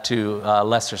to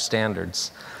lesser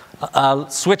standards.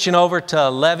 Switching over to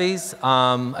levees,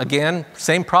 again,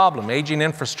 same problem, aging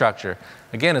infrastructure.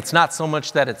 Again, it's not so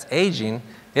much that it's aging,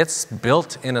 it's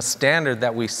built in a standard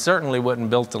that we certainly wouldn't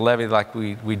build a levee like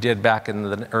we did back in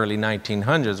the early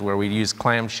 1900s, where we used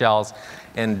clamshells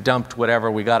and dumped whatever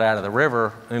we got out of the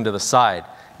river into the side.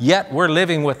 Yet we're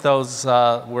living with those,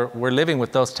 we're living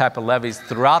with those type of levees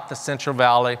throughout the Central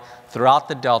Valley, throughout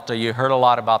the Delta. You heard a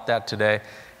lot about that today.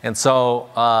 And so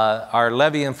our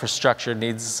levee infrastructure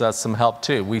needs some help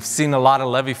too. We've seen a lot of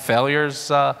levee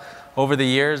failures over the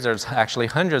years. There's actually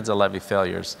hundreds of levee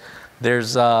failures. There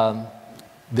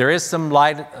is some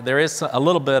light, there is a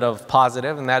little bit of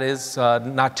positive, and that is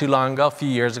not too long ago, a few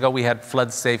years ago, we had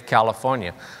Flood Safe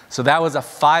California. So that was a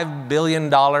 $5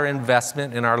 billion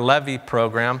investment in our levee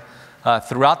program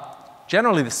throughout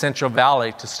generally the Central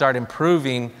Valley to start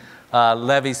improving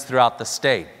levees throughout the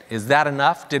state. Is that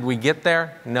enough? Did we get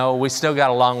there? No, we still got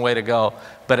a long way to go,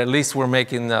 but at least we're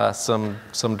making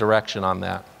some direction on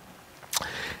that.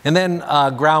 And then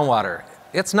groundwater.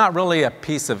 It's not really a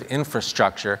piece of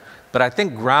infrastructure, but I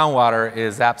think groundwater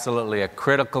is absolutely a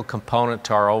critical component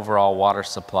to our overall water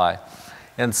supply.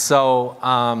 And so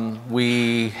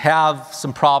we have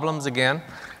some problems again,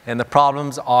 and the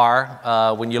problems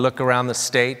are when you look around the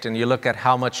state and you look at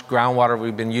how much groundwater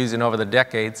we've been using over the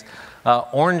decades,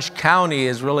 Orange County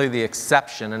is really the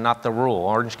exception and not the rule.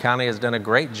 Orange County has done a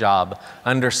great job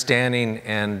understanding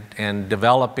and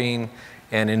developing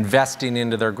and investing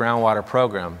into their groundwater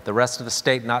program. The rest of the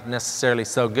state, not necessarily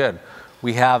so good.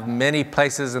 We have many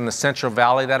places in the Central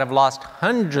Valley that have lost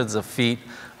hundreds of feet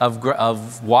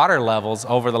of water levels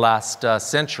over the last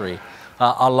century.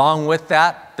 Along with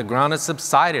that, the ground has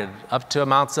subsided up to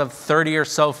amounts of 30 or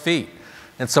so feet.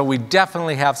 And so we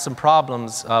definitely have some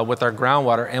problems with our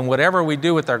groundwater, and whatever we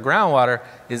do with our groundwater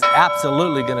is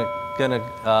absolutely gonna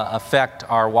affect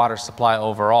our water supply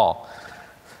overall.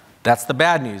 That's the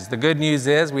bad news. The good news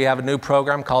is we have a new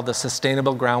program called the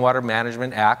Sustainable Groundwater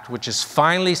Management Act, which is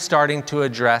finally starting to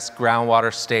address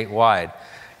groundwater statewide.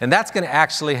 And that's going to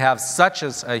actually have such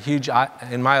a huge,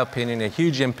 in my opinion, a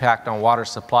huge impact on water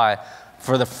supply.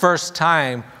 For the first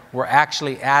time, we're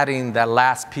actually adding that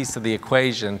last piece of the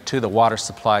equation to the water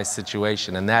supply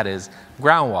situation, and that is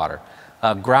groundwater.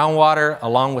 Groundwater,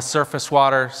 along with surface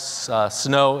water,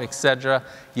 snow, etc.,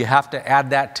 you have to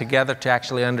add that together to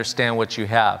actually understand what you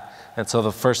have. And so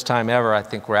the first time ever, I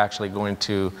think we're actually going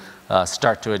to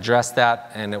start to address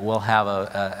that, and it will have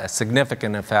a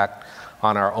significant effect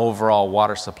on our overall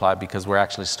water supply because we're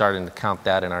actually starting to count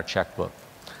that in our checkbook.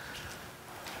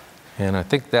 And I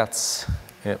think that's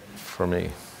it for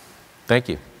me. Thank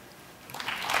you.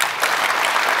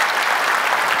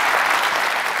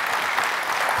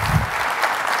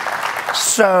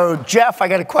 So, Jeff, I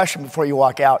got a question before you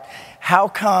walk out. How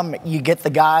come you get the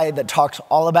guy that talks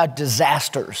all about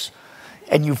disasters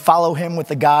and you follow him with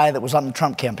the guy that was on the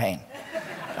Trump campaign?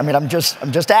 I mean, I'm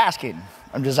just asking.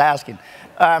 I'm just asking.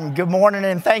 Good morning,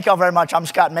 and thank you all very much. I'm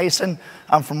Scott Mason.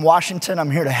 I'm from Washington.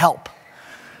 I'm here to help.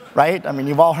 Right? I mean,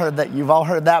 you've all heard that. You've all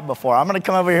heard that before. I'm going to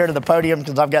come over here to the podium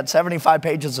because I've got 75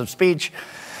 pages of speech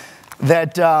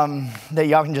that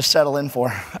y'all can just settle in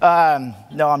for.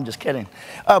 No, I'm just kidding.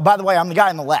 Oh, by the way, I'm the guy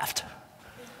on the left.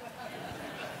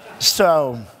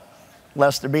 So,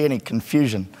 lest there be any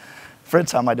confusion.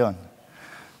 Fritz, how am I doing?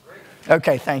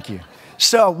 Okay, thank you.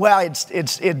 So, well,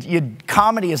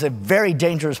 comedy is a very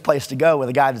dangerous place to go with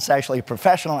a guy that's actually a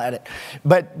professional at it.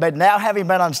 But now having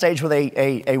been on stage with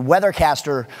a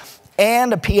weathercaster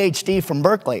and a PhD from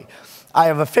Berkeley, I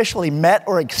have officially met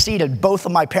or exceeded both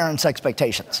of my parents'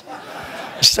 expectations.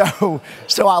 So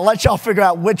I'll let y'all figure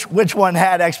out which one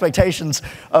had expectations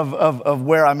of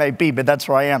where I may be, but that's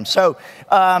where I am. So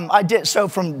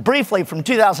briefly from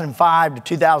 2005 to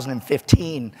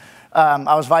 2015,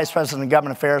 I was vice president of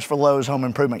government affairs for Lowe's Home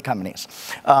Improvement Companies.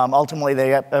 Ultimately,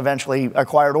 they eventually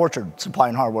acquired Orchard Supply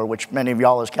and Hardware, which many of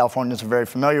y'all as Californians are very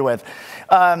familiar with.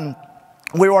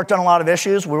 We worked on a lot of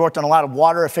issues. We worked on a lot of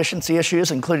water efficiency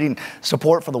issues, including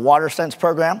support for the Water Sense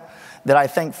program, that I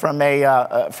think from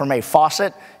a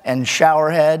faucet and shower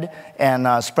head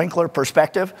and sprinkler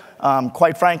perspective,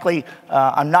 quite frankly,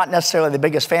 I'm not necessarily the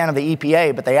biggest fan of the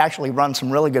EPA, but they actually run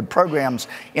some really good programs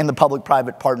in the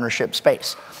public-private partnership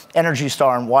space. Energy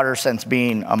Star and Water Sense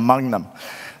being among them.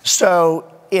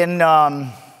 So in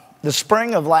the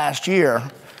spring of last year,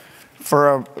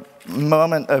 for a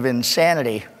moment of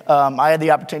insanity, I had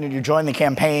the opportunity to join the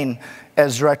campaign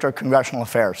as Director of Congressional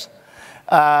Affairs.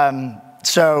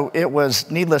 So it was,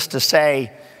 needless to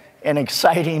say, an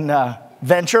exciting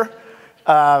venture.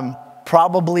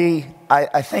 Probably,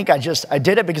 I think I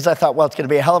did it because I thought, well, it's going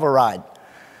to be a hell of a ride.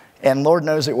 And Lord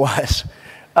knows it was.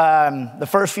 The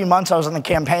first few months I was in the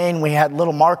campaign, we had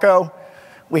little Marco,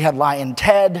 we had Lion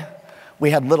Ted, we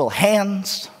had little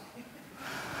Hans,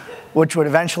 which would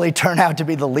eventually turn out to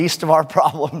be the least of our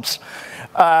problems.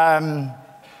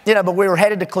 But we were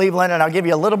headed to Cleveland, and I'll give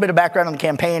you a little bit of background on the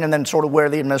campaign and then sort of where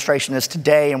the administration is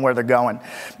today and where they're going.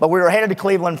 But we were headed to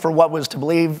Cleveland for what was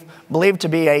believed to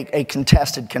be a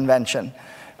contested convention.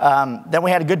 Then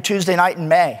we had a good Tuesday night in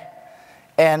May,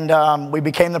 and we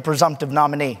became the presumptive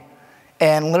nominee.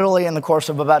 And literally in the course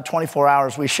of about 24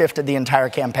 hours, we shifted the entire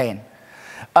campaign.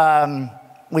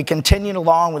 We continued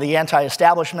along with the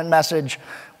anti-establishment message.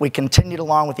 We continued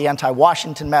along with the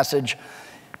anti-Washington message.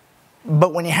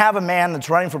 But when you have a man that's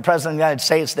running for president of the United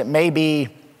States that may be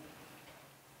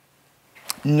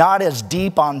not as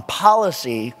deep on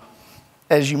policy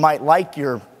as you might like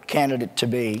your candidate to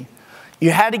be, you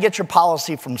had to get your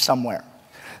policy from somewhere.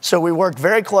 So we worked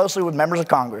very closely with members of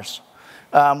Congress.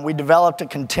 We developed a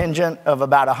contingent of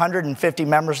about 150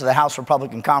 members of the House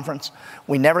Republican Conference.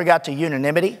 We never got to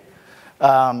unanimity.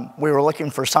 We were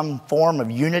looking for some form of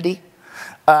unity.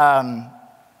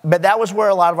 But that was where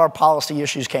a lot of our policy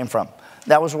issues came from.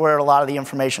 That was where a lot of the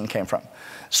information came from.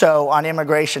 So on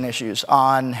immigration issues,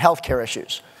 on healthcare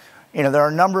issues, there are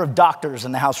a number of doctors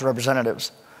in the House of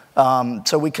Representatives.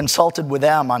 So we consulted with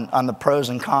them on the pros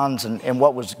and cons and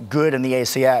what was good in the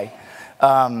ACA.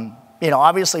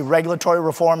 Obviously regulatory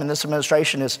reform in this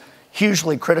administration is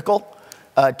hugely critical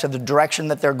to the direction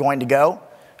that they're going to go.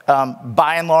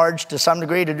 By and large, to some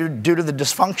degree, due to the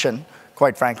dysfunction,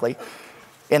 quite frankly,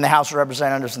 in the House of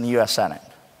Representatives and the U.S. Senate.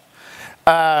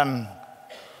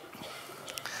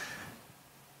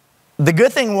 The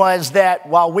good thing was that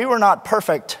while we were not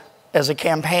perfect as a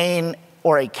campaign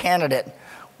or a candidate,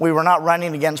 we were not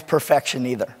running against perfection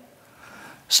either.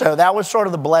 So that was sort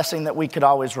of the blessing that we could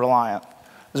always rely on.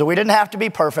 So we didn't have to be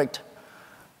perfect.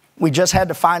 We just had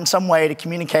to find some way to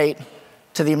communicate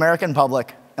to the American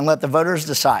public and let the voters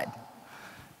decide.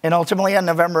 And ultimately on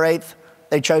November 8th,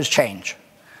 they chose change.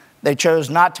 They chose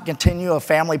not to continue a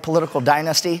family political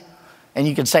dynasty, and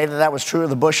you could say that that was true of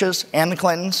the Bushes and the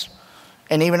Clintons,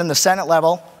 and even in the Senate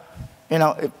level,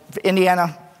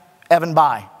 Indiana, Evan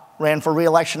Bayh ran for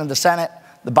re-election in the Senate.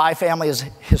 The Bayh family is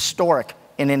historic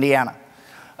in Indiana,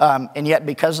 and yet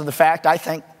because of the fact, I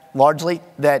think, largely,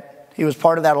 that he was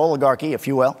part of that oligarchy, if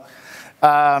you will,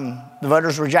 the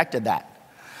voters rejected that.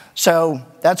 So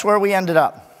that's where we ended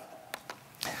up.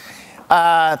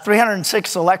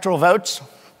 306 electoral votes.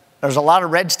 There's a lot of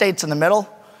red states in the middle.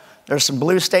 There's some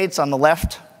blue states on the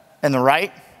left and the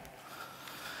right.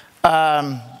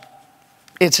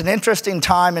 It's an interesting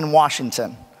time in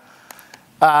Washington.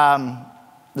 The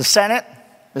Senate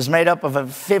is made up of a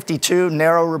 52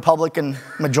 narrow Republican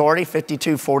majority,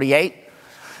 52-48.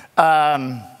 Got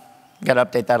to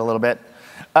update that a little bit.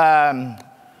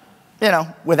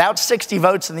 Without 60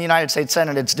 votes in the United States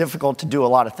Senate, it's difficult to do a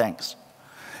lot of things.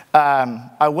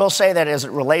 I will say that as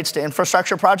it relates to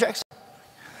infrastructure projects,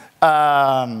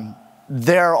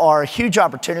 there are huge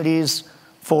opportunities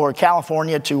for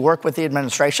California to work with the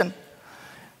administration.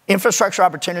 Infrastructure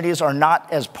opportunities are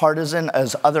not as partisan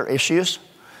as other issues.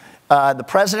 The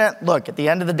president, look, at the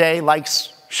end of the day,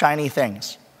 likes shiny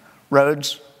things.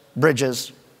 Roads,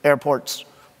 bridges, airports,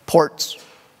 ports,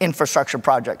 infrastructure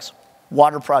projects,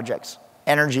 water projects,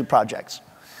 energy projects.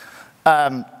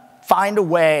 Find a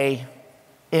way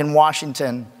in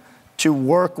Washington to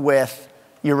work with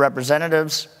your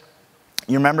representatives,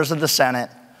 your members of the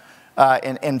Senate,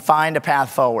 and find a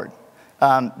path forward.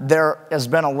 There has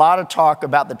been a lot of talk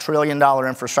about the $1 trillion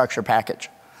infrastructure package.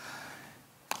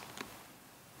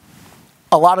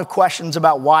 A lot of questions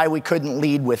about why we couldn't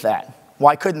lead with that.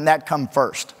 Why couldn't that come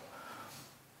first?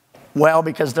 Well,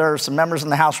 because there are some members in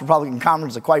the House Republican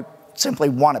Conference that quite simply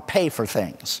want to pay for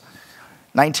things.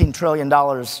 $19 trillion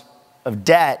of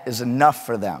debt is enough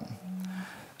for them.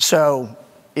 So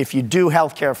if you do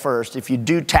healthcare first, if you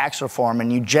do tax reform,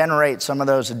 and you generate some of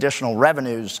those additional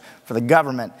revenues for the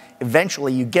government,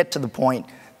 eventually you get to the point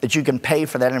that you can pay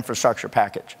for that infrastructure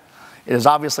package. It has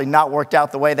obviously not worked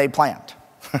out the way they planned.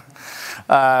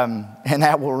 And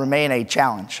that will remain a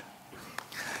challenge.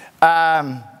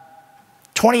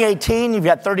 2018, you've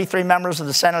got 33 members of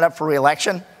the Senate up for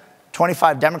re-election,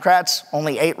 25 Democrats,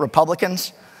 only 8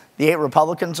 Republicans. The 8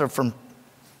 Republicans are from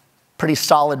pretty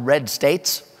solid red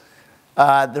states.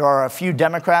 There are a few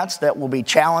Democrats that will be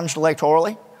challenged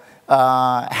electorally.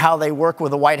 How they work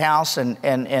with the White House and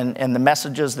the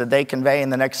messages that they convey in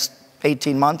the next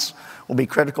 18 months will be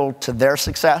critical to their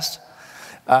success.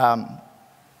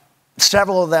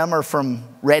 Several of them are from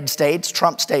red states,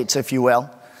 Trump states, if you will.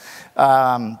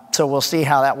 So we'll see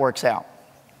how that works out.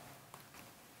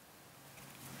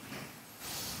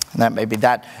 And that may be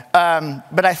that.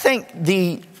 But I think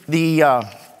the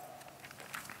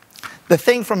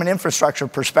thing from an infrastructure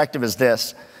perspective is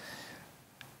this.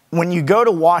 When you go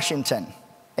to Washington,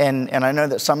 and I know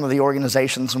that some of the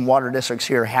organizations and water districts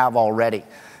here have already,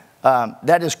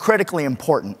 that is critically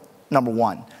important, number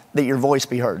one, that your voice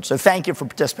be heard. So thank you for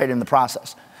participating in the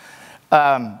process.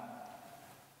 But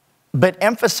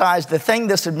emphasize the thing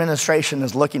this administration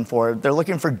is looking for. They're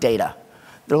looking for data.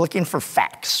 They're looking for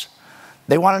facts.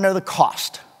 They want to know the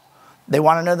cost. They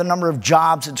want to know the number of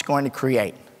jobs it's going to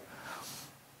create.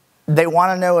 They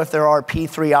want to know if there are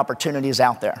P3 opportunities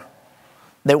out there.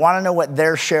 They want to know what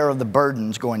their share of the burden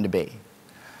is going to be.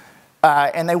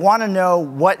 And they want to know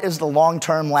what is the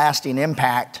long-term lasting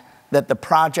impact that the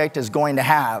project is going to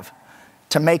have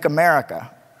to make America,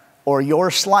 or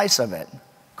your slice of it,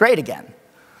 great again.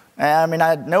 I mean,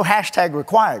 no hashtag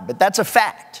required, but that's a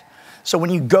fact. So when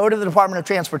you go to the Department of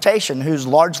Transportation, who's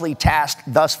largely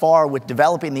tasked thus far with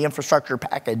developing the infrastructure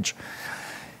package,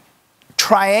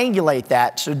 triangulate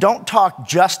that. So don't talk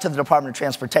just to the Department of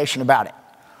Transportation about it.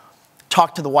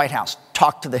 Talk to the White House.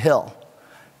 Talk to the Hill.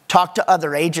 Talk to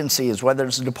other agencies, whether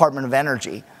it's the Department of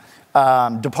Energy,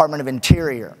 Department of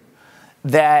Interior,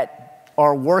 that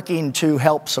are working to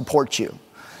help support you.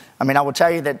 I mean, I will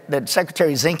tell you that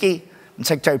Secretary Zinke and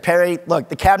Secretary Perry, look,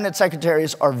 the cabinet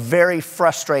secretaries are very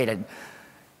frustrated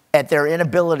at their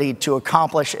inability to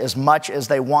accomplish as much as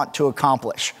they want to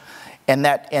accomplish. And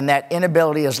that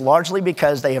inability is largely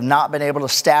because they have not been able to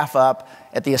staff up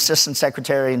at the assistant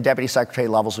secretary and deputy secretary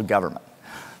levels of government.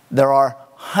 There are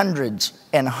hundreds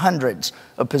and hundreds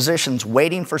of positions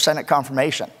waiting for Senate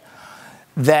confirmation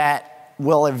that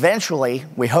will eventually,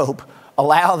 we hope,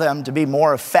 allow them to be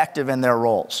more effective in their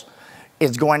roles.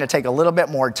 It's going to take a little bit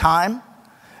more time.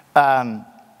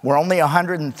 We're only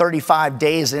 135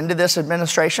 days into this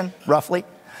administration, roughly.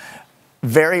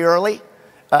 Very early,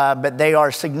 but they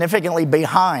are significantly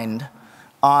behind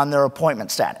on their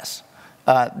appointment status.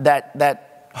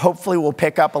 That hopefully will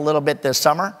pick up a little bit this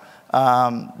summer.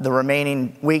 The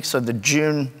remaining weeks of the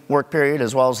June work period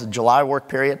as well as the July work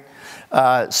period,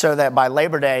 so that by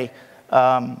Labor Day,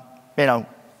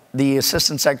 the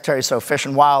Assistant Secretary, so Fish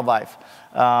and Wildlife,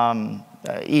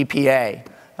 EPA,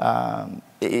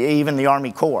 even the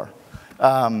Army Corps,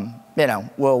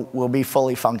 will be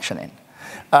fully functioning.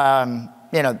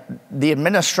 The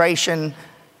administration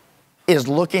is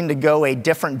looking to go a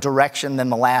different direction than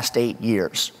the last 8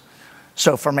 years.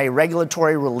 So from a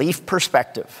regulatory relief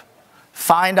perspective,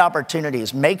 find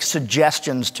opportunities, make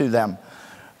suggestions to them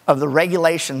of the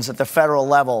regulations at the federal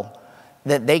level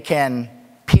that they can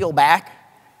peel back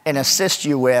and assist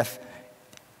you with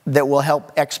that will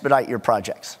help expedite your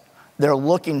projects. They're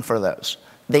looking for those.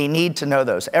 They need to know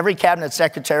those. Every cabinet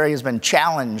secretary has been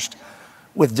challenged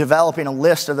with developing a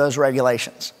list of those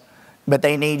regulations, but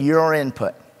they need your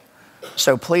input.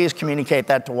 So please communicate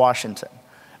that to Washington.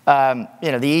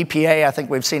 You know, the EPA, I think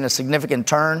we've seen a significant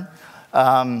turn.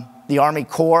 The Army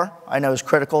Corps, I know, is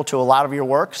critical to a lot of your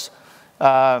works.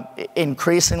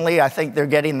 Increasingly, I think they're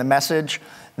getting the message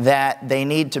that they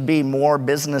need to be more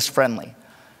business friendly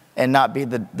and not be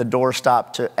the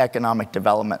doorstop to economic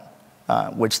development,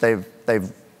 which they've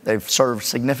served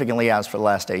significantly as for the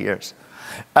last 8 years.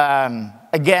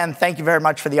 Again, thank you very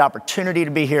much for the opportunity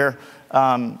to be here.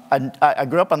 I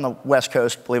grew up on the West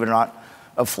Coast, believe it or not,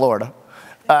 of Florida.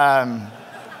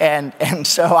 And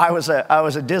so I was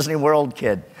a Disney World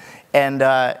kid,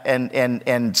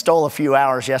 and stole a few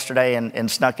hours yesterday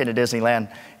and snuck into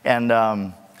Disneyland, and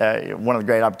one of the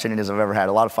great opportunities I've ever had.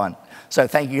 A lot of fun. So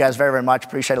thank you guys very, very much.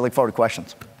 Appreciate it. Look forward to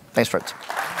questions. Thanks, Fritz.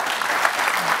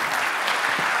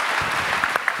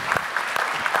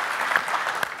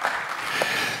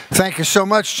 Thank you so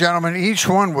much, gentlemen. Each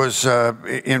one was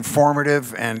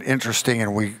informative and interesting,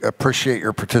 and we appreciate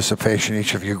your participation,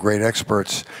 each of you great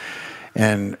experts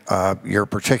in your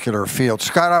particular field.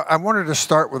 Scott, I wanted to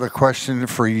start with a question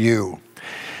for you,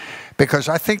 because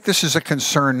I think this is a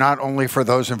concern not only for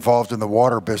those involved in the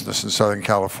water business in Southern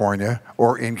California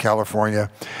or in California,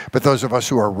 but those of us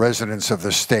who are residents of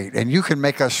the state. And you can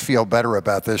make us feel better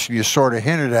about this. You sort of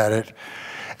hinted at it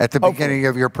at the beginning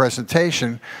of your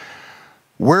presentation.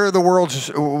 We're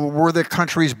the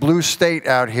country's blue state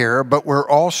out here, but we're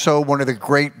also one of the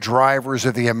great drivers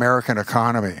of the American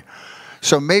economy.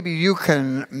 So maybe you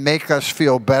can make us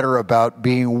feel better about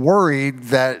being worried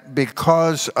that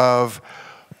because of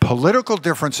political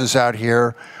differences out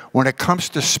here, when it comes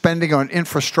to spending on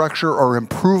infrastructure or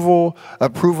approval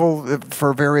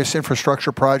for various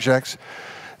infrastructure projects,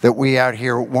 that we out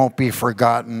here won't be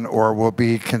forgotten or will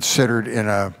be considered in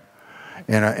a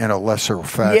lesser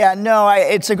fashion. Yeah, no,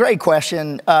 it's a great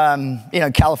question. You know,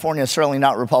 California is certainly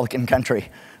not a Republican country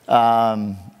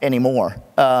anymore.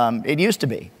 It used to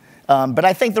be. But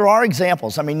I think there are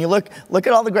examples. I mean, you look at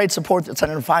all the great support that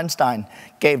Senator Feinstein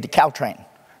gave to Caltrain,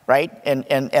 right?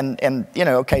 And you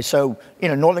know, okay, so, you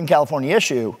know, Northern California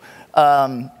issue,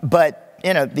 but,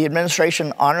 you know, the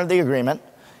administration honored the agreement,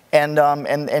 and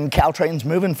Caltrain's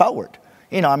moving forward.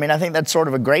 You know, I mean, I think that's sort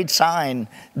of a great sign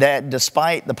that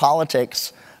despite the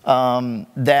politics,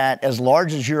 that as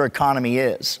large as your economy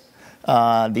is,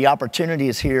 the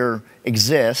opportunities here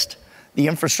exist, the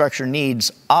infrastructure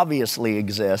needs obviously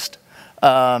exist,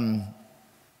 that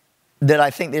I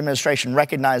think the administration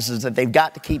recognizes that they've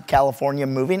got to keep California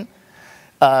moving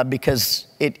because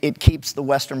it keeps the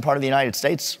western part of the United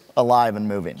States alive and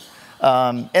moving.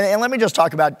 And let me just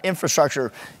talk about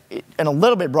infrastructure in a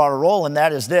little bit broader role, and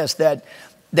that is this, that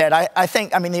I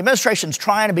think, I mean, the administration's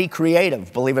trying to be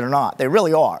creative, believe it or not. They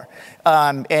really are.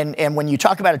 And when you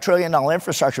talk about $1 trillion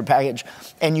infrastructure package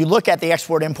and you look at the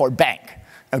Export-Import Bank,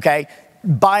 okay,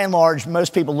 by and large,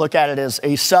 most people look at it as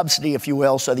a subsidy, if you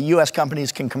will, so the U.S.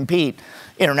 companies can compete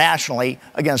internationally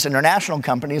against international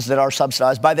companies that are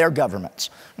subsidized by their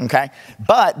governments, okay?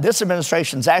 But this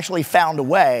administration's actually found a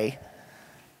way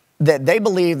that they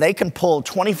believe they can pull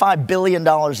 $25 billion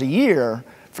a year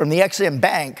from the Ex-Im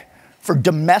Bank for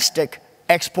domestic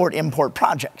export-import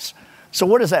projects. So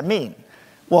what does that mean?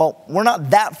 Well, we're not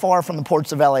that far from the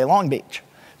ports of LA Long Beach.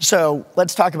 So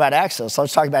let's talk about access,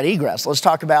 let's talk about egress, let's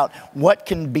talk about what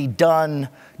can be done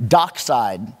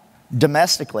dockside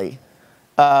domestically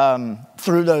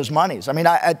through those monies. I mean,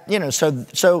 you know,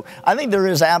 so I think there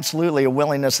is absolutely a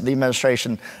willingness of the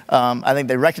administration. I think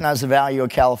they recognize the value of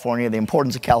California, the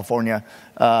importance of California,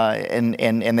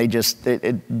 and they just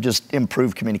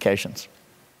improve communications.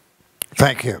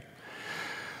 Thank you.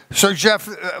 So Jeff,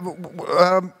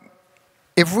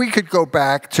 if we could go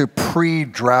back to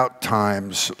pre-drought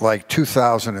times like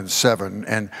 2007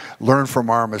 and learn from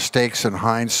our mistakes in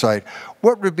hindsight,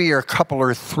 what would be a couple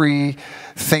or three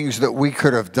things that we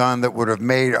could have done that would have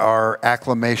made our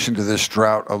acclimation to this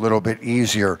drought a little bit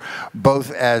easier,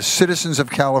 both as citizens of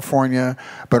California,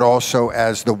 but also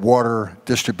as the water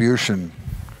distribution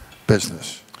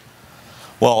business?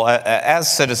 Well,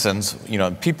 as citizens, you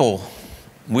know, people,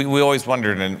 we always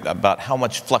wondered about how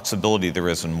much flexibility there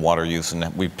is in water use,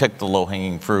 and we picked the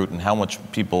low-hanging fruit and how much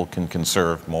people can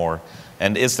conserve more,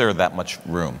 and is there that much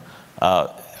room?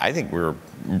 I think we're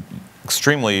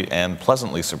extremely and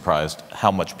pleasantly surprised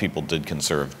how much people did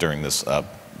conserve during this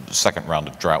second round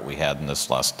of drought we had in this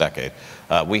last decade.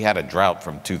 We had a drought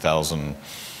from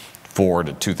 2004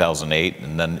 to 2008,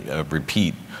 and then a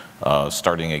repeat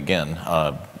starting again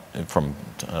from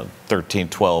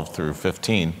 12 through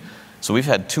 15. So we've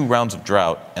had 2 rounds of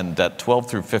drought, and that 12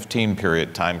 through 15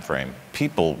 period time frame,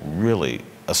 people really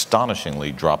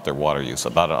astonishingly dropped their water use,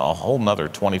 about a whole nother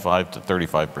 25 to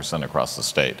 35% across the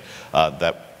state.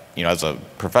 That you know, as a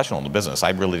professional in the business, I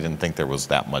really didn't think there was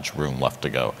that much room left to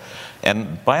go.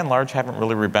 And by and large, haven't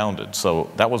really rebounded. So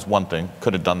that was one thing.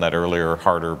 Could have done that earlier,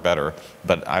 harder, better,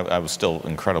 but I was still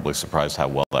incredibly surprised how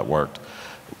well that worked.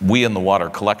 We in the water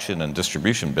collection and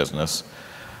distribution business,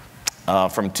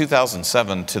 from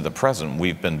 2007 to the present,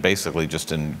 we've been basically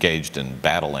just engaged in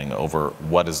battling over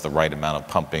what is the right amount of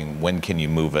pumping, when can you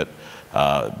move it,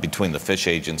 between the fish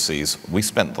agencies. We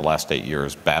spent the last 8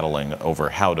 years battling over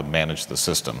how to manage the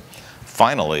system.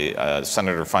 Finally,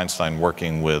 Senator Feinstein,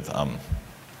 working with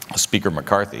Speaker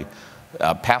McCarthy,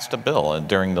 passed a bill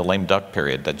during the lame duck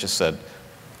period that just said,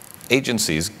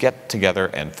 agencies get together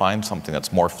and find something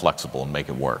that's more flexible and make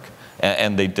it work.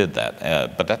 And they did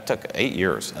that, but that took 8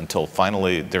 years until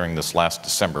finally during this last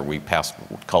December we passed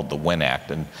what's called the WIN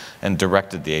Act and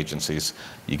directed the agencies,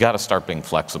 you got to start being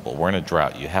flexible. We're in a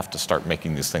drought. You have to start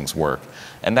making these things work.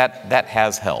 And that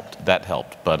has helped. That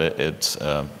helped, but it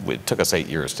took us 8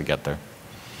 years to get there.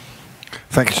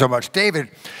 Thank you so much. David,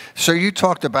 so you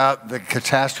talked about the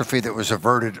catastrophe that was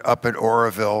averted up at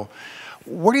Oroville.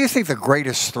 What do you think the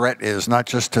greatest threat is, not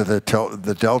just to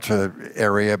the Delta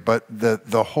area, but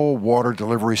the whole water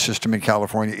delivery system in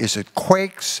California? Is it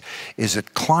quakes? Is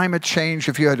it climate change?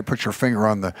 If you had to put your finger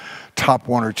on the top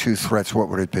 1 or 2 threats, what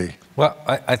would it be? Well,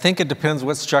 I think it depends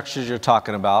what structures you're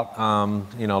talking about.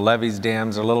 You know, levees,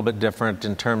 dams are a little bit different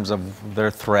in terms of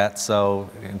their threat. So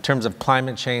in terms of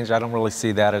climate change, I don't really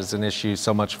see that as an issue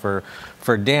so much for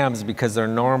dams, because they're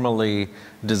normally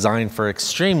designed for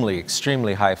extremely,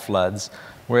 extremely high floods.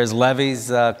 Whereas levees,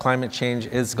 climate change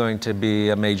is going to be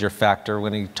a major factor.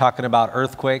 When you're talking about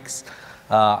earthquakes,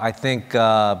 I think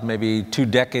maybe 2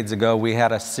 decades ago, we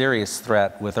had a serious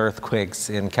threat with earthquakes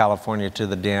in California to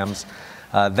the dams.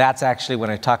 That's actually, when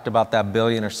I talked about that $1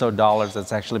 billion or so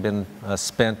that's actually been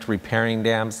spent repairing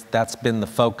dams, that's been the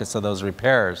focus of those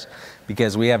repairs.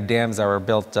 Because we have dams that were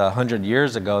built 100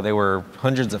 years ago, they were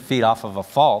hundreds of feet off of a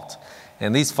fault,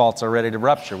 and these faults are ready to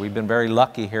rupture. We've been very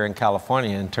lucky here in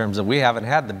California in terms of we haven't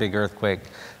had the big earthquake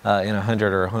in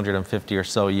 100 or 150 or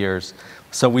so years.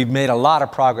 So we've made a lot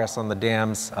of progress on the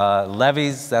dams.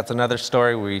 Levees, that's another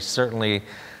story. We certainly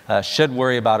should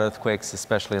worry about earthquakes,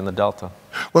 especially in the Delta.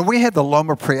 When we had the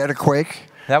Loma Prieta quake,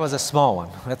 that was a small one.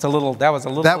 That was a little.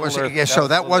 So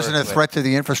that wasn't a threat to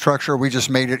the infrastructure. We just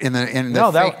made it in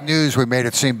the fake news. We made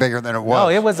it seem bigger than it was. No,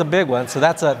 it was a big one. So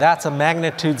that's a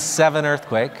magnitude 7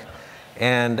 earthquake,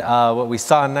 and what we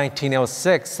saw in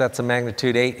 1906, that's a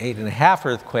magnitude 8, 8.5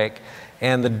 earthquake,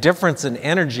 and the difference in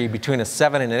energy between a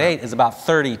 7 and an 8 is about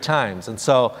 30 times. And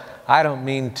so I don't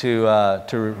mean to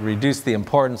reduce the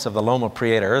importance of the Loma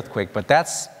Prieta earthquake, but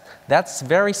that's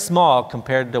very small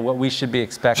compared to what we should be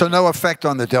expecting. So no effect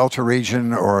on the Delta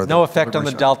region or no effect on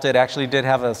the Delta. It actually did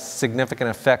have a significant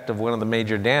effect of one of the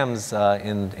major dams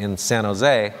in San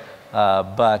Jose,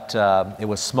 but it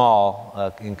was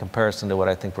small in comparison to what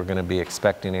I think we're going to be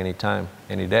expecting any time,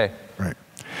 any day. Right.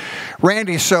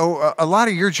 Randy, so a lot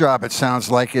of your job, it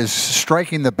sounds like, is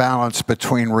striking the balance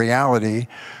between reality,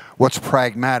 what's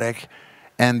pragmatic,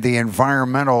 and the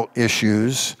environmental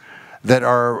issues that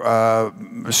are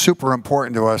super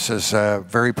important to us as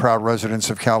very proud residents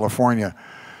of California.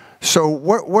 So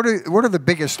what are the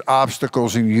biggest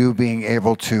obstacles in you being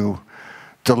able to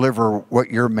deliver what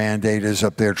your mandate is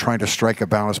up there, trying to strike a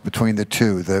balance between the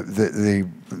two,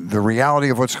 the reality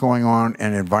of what's going on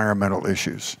and environmental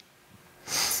issues?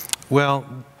 Well,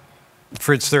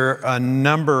 Fritz, there are a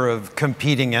number of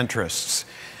competing interests.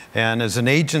 And as an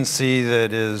agency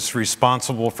that is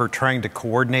responsible for trying to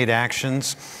coordinate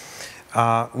actions,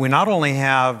 we not only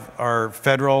have our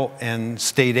federal and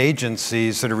state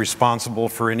agencies that are responsible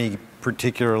for any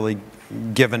particularly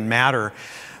given matter,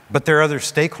 but there are other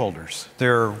stakeholders.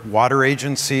 There are water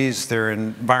agencies, there are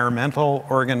environmental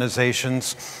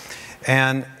organizations,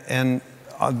 and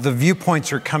the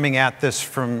viewpoints are coming at this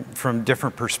from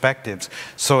different perspectives.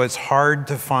 So it's hard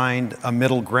to find a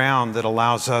middle ground that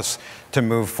allows us to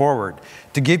move forward.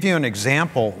 To give you an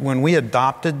example, when we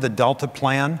adopted the Delta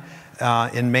Plan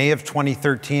in May of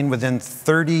 2013, within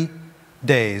 30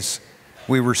 days,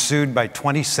 we were sued by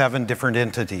 27 different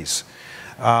entities.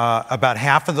 About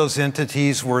half of those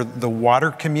entities were the water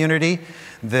community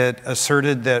that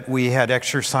asserted that we had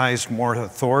exercised more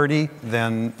authority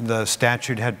than the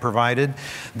statute had provided.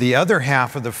 The other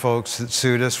half of the folks that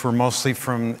sued us were mostly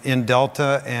from in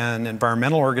Delta and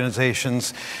environmental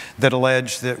organizations that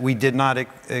alleged that we did not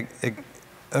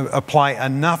apply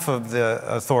enough of the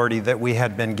authority that we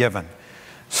had been given.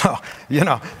 So, you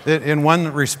know, in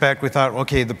one respect, we thought,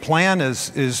 okay, the plan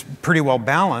is pretty well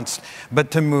balanced, but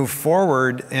to move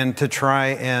forward and to try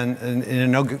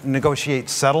and negotiate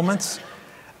settlements,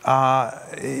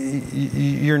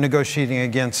 you're negotiating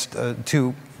against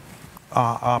two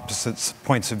opposite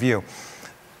points of view.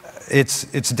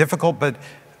 It's difficult, but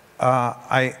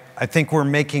I think we're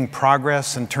making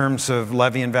progress in terms of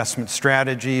levee investment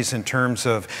strategies, in terms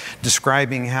of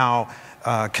describing how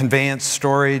conveyance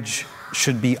storage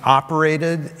should be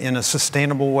operated in a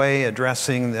sustainable way,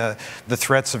 addressing the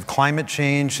threats of climate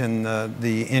change and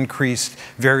the increased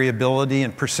variability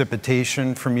and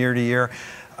precipitation from year to year.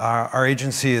 Our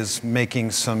agency is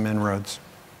making some inroads.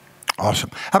 Awesome.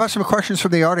 How about some questions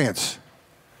from the audience?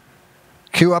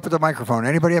 Queue up at the microphone.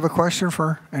 Anybody have a question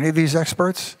for any of these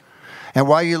experts? And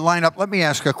while you line up, let me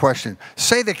ask a question.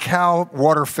 Say the Cal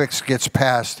water fix gets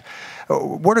passed.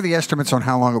 What are the estimates on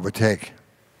how long it would take?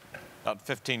 About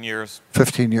 15 years.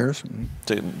 15 years?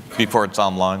 Before it's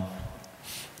online.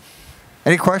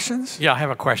 Any questions? Yeah, I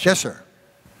have a question. Yes, sir.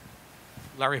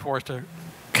 Larry Forster,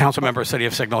 council member, City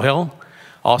of Signal Hill.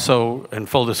 Also, in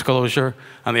full disclosure,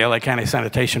 on the LA County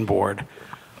Sanitation Board.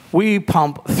 We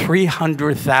pump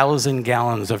 300,000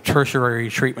 gallons of tertiary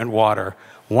treatment water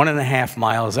 1.5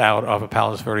 miles out of a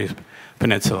Palos Verdes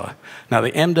Peninsula. Now,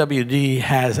 the MWD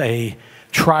has a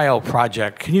trial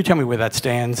project. Can you tell me where that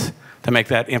stands to make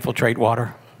that infiltrate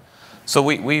water? So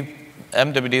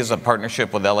MWD is a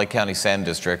partnership with LA County Sand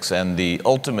Districts, and the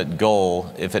ultimate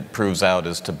goal, if it proves out,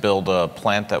 is to build a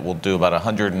plant that will do about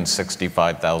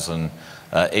 165,000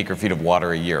 acre-feet of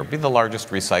water a year. It'll be the largest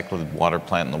recycled water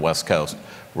plant in the West Coast.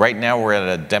 Right now, we're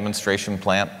at a demonstration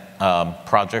plant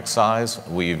project size.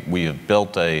 We are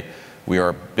building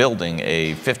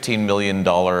a $15 million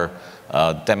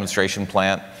demonstration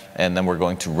plant, and then we're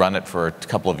going to run it for a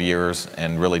couple of years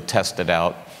and really test it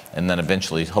out, and then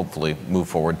eventually, hopefully, move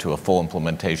forward to a full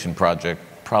implementation project,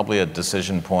 probably a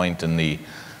decision point in the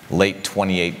late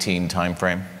 2018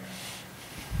 timeframe.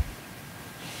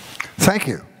 Thank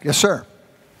you. Yes, sir.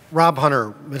 Rob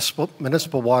Hunter,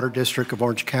 Municipal Water District of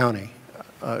Orange County.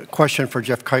 Question for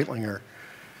Jeff Kightlinger.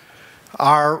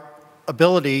 Our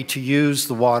ability to use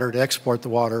the water, to export the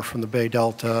water from the Bay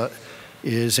Delta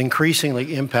is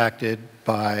increasingly impacted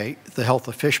by the health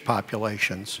of fish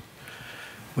populations.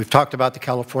 We've talked about the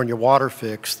California Water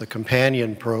Fix. The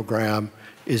companion program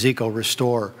is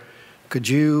Eco-Restore. Could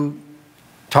you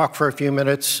talk for a few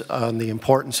minutes on the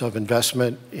importance of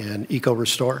investment in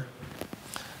Eco-Restore?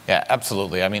 Yeah,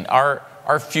 absolutely. I mean, our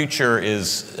future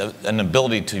is an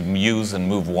ability to use and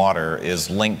move water is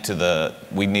linked to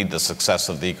we need the success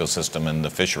of the ecosystem and the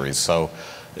fisheries. So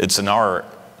it's in our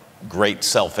great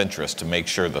self-interest to make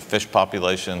sure the fish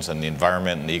populations and the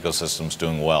environment and the ecosystem's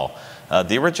doing well.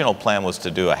 The original plan was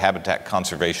to do a habitat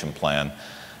conservation plan.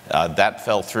 That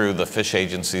fell through. The fish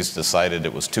agencies decided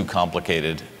it was too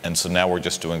complicated, and so now we're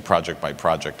just doing project by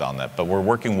project on that. But we're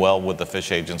working well with the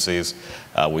fish agencies.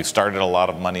 We've started a lot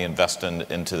of money investing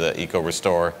into the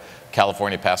Eco-Restore.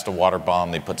 California passed a water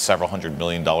bond. They put several $100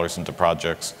 million into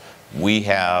projects. We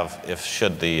have,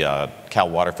 should the Cal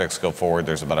Water Fix go forward,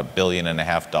 there's about $1.5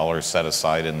 billion set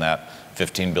aside in that,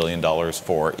 $15 billion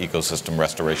for ecosystem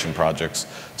restoration projects.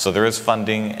 So there is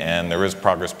funding and there is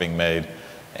progress being made.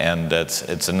 And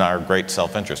it's in our great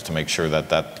self-interest to make sure that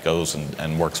that goes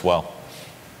and works well.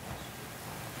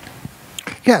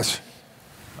 Yes.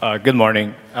 Good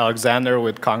morning. Alexander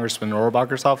with Congressman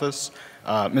Rohrabacher's office.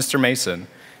 Mr. Mason,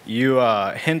 you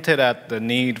hinted at the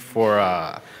need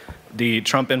for the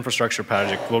Trump infrastructure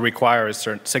project will require a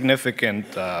certain significant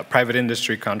private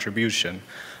industry contribution.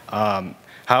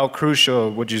 How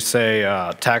crucial would you say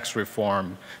tax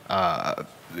reform,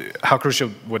 how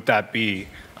crucial would that be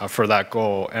for that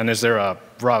goal? And is there a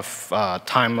rough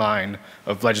timeline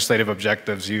of legislative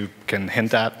objectives you can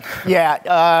hint at?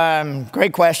 Yeah,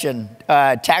 great question.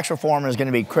 Tax reform is going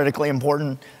to be critically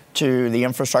important to the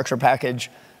infrastructure package.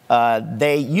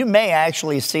 You may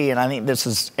actually see, and I think this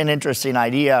is an interesting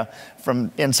idea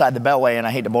from inside the Beltway, and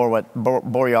I hate to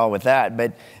bore you all with that,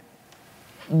 but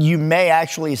you may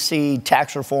actually see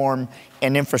tax reform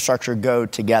and infrastructure go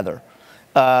together.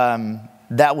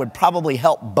 That would probably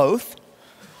help both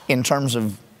in terms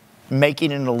of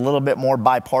making it a little bit more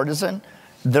bipartisan.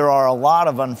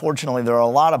 Unfortunately, there are a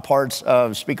lot of parts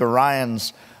of Speaker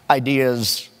Ryan's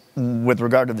ideas with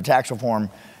regard to the tax reform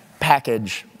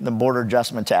package, the border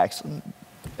adjustment tax.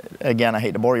 Again, I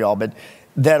hate to bore you all, but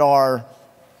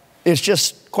it's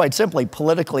just quite simply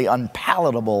politically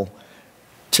unpalatable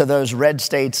to those red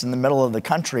states in the middle of the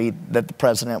country that the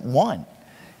president won.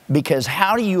 Because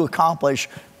how do you accomplish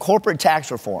corporate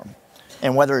tax reform?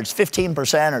 And whether it's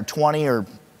 15% or 20 or,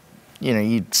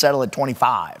 you settle at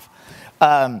 25.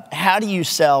 How do you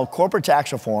sell corporate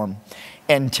tax reform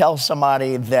and tell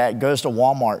somebody that goes to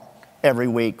Walmart every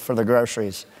week for the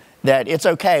groceries that it's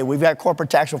okay, we've got corporate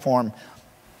tax reform,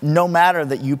 no matter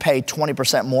that you pay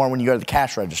 20% more when you go to the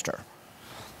cash register,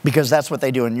 because that's what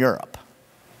they do in Europe.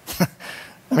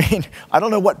 I mean, I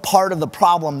don't know what part of the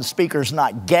problem the speaker's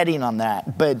not getting on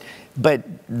that, but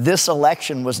this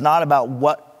election was not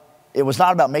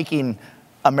about making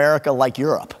America like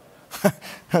Europe.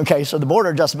 Okay, so the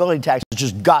border adjustability tax has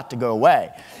just got to go away.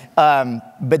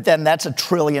 But then that's $1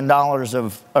 trillion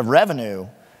of revenue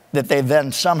that they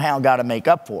then somehow got to make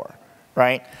up for,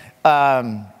 right?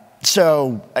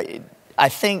 So I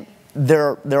think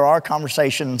there are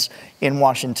conversations in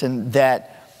Washington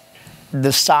that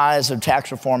the size of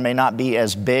tax reform may not be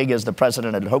as big as the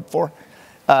president had hoped for.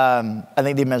 I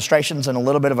think the administration's in a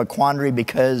little bit of a quandary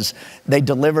because they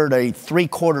delivered a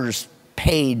 3/4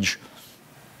 page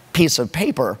piece of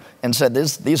paper and said,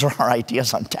 these are our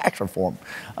ideas on tax reform.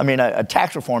 I mean, a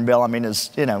tax reform bill, I mean,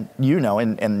 is, and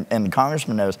the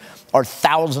congressman knows, are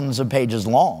thousands of pages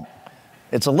long.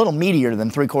 It's a little meatier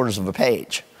than 3/4 of a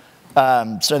page.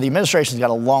 So the administration's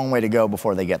got a long way to go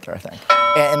before they get there, I think.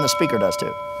 And the speaker does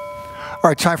too. All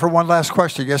right, time for one last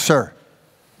question. Yes, sir.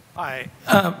 Hi.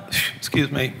 Excuse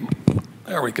me.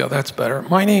 There we go. That's better.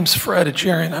 My name's Fred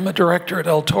Ajarian. I'm a director at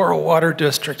El Toro Water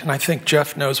District, and I think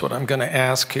Jeff knows what I'm going to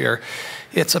ask here.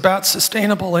 It's about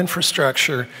sustainable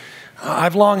infrastructure.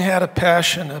 I've long had a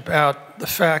passion about the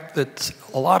fact that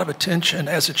a lot of attention,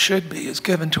 as it should be, is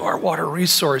given to our water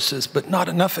resources, but not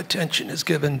enough attention is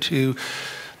given to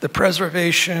the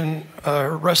preservation,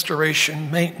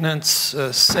 restoration, maintenance,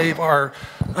 save our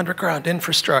underground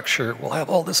infrastructure. We'll have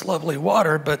all this lovely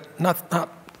water, but not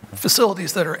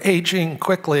facilities that are aging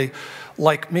quickly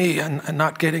like me and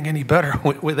not getting any better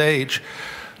with age.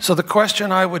 So the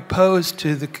question I would pose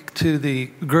to the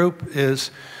group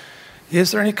is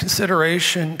there any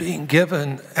consideration being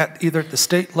given at either at the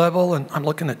state level, and I'm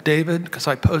looking at David because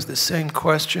I posed the same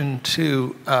question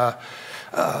to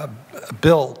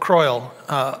Bill Croyle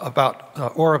about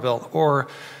Oroville, or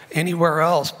anywhere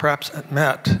else, perhaps at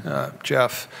Met,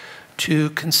 Jeff, to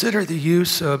consider the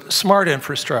use of smart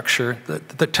infrastructure.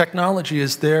 The technology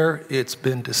is there, it's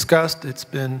been discussed, it's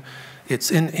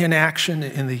in action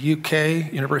in the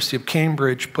UK. University of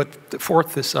Cambridge put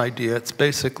forth this idea. It's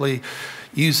basically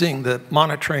using the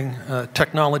monitoring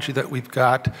technology that we've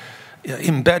got,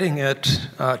 embedding it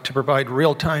to provide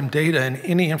real-time data in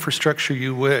any infrastructure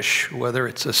you wish, whether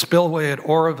it's a spillway at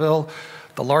Oroville,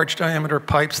 the large diameter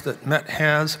pipes that Met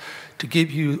has, to give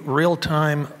you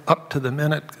real-time,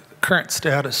 up-to-the-minute current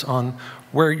status on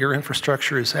where your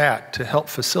infrastructure is at to help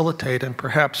facilitate and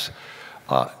perhaps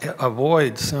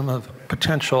avoid some of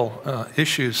potential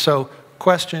issues. So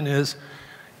question is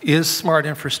smart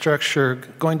infrastructure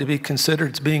going to be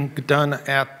considered? It's being done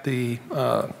at the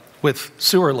with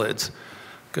sewer lids.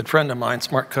 Good friend of mine,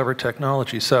 Smart Cover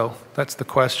Technology. So that's the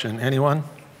question. Anyone?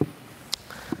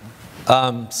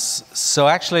 So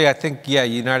actually, I think, yeah,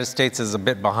 United States is a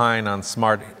bit behind on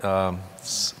smart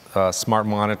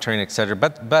monitoring, et cetera.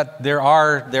 But there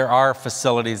are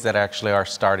facilities that actually are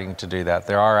starting to do that.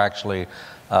 There are actually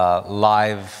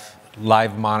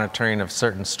live monitoring of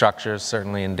certain structures,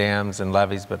 certainly in dams and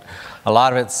levees, but a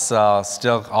lot of it's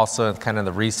still also in kind of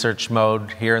the research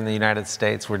mode here in the United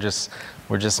States. We're just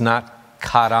not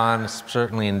caught on,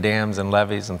 certainly in dams and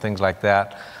levees and things like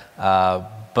that.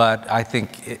 But I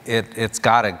think it's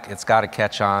got to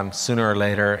catch on sooner or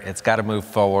later. It's got to move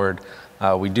forward.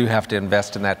 We do have to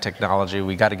invest in that technology.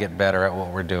 We got to get better at what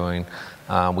we're doing.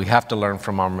 We have to learn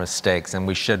from our mistakes, and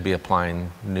we should be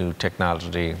applying new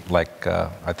technology, like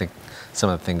I think some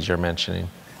of the things you're mentioning.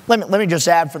 Let me just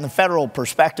add from the federal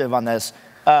perspective on this.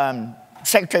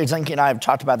 Secretary Zinke and I have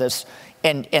talked about this,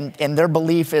 and their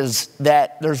belief is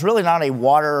that there's really not a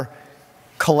water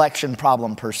collection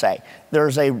problem per se.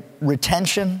 There's a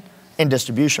retention and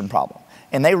distribution problem.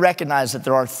 And they recognize that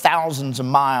there are thousands of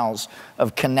miles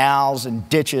of canals and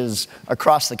ditches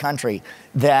across the country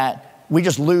that we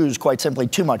just lose, quite simply,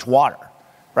 too much water,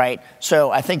 right? So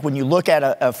I think when you look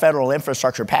at a federal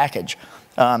infrastructure package,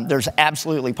 there's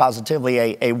absolutely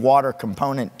positively a water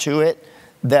component to it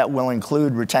that will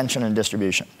include retention and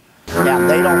distribution. Now,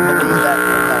 they don't believe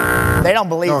that they don't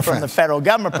believe from the federal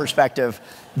government perspective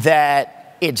that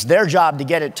it's their job to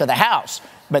get it to the house,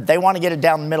 but they want to get it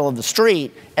down the middle of the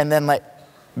street and then let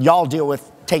y'all deal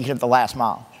with taking it the last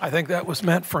mile. I think that was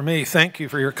meant for me. Thank you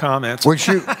for your comments.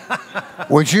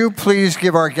 Would you please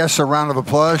give our guests a round of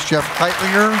applause? Jeff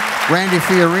Kightlinger, Randy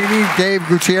Fiorini, Dave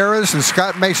Gutierrez, and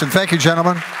Scott Mason. Thank you,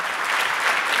 gentlemen.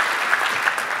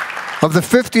 Of the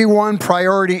 51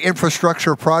 priority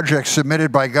infrastructure projects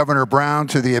submitted by Governor Brown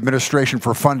to the administration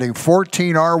for funding,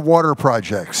 14 are water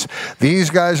projects.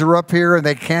 These guys are up here and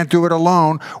they can't do it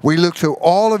alone. We look to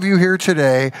all of you here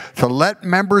today to let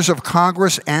members of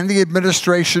Congress and the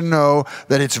administration know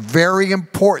that it's very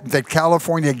important that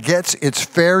California gets its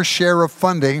fair share of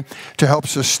funding to help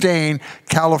sustain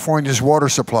California's water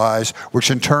supplies,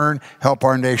 which in turn help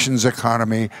our nation's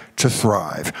economy to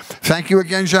thrive. Thank you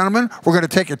again, gentlemen. We're going to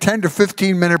take a 10 to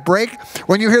 15-minute break.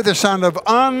 When you hear the sound of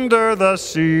Under the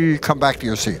Sea, come back to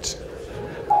your seats.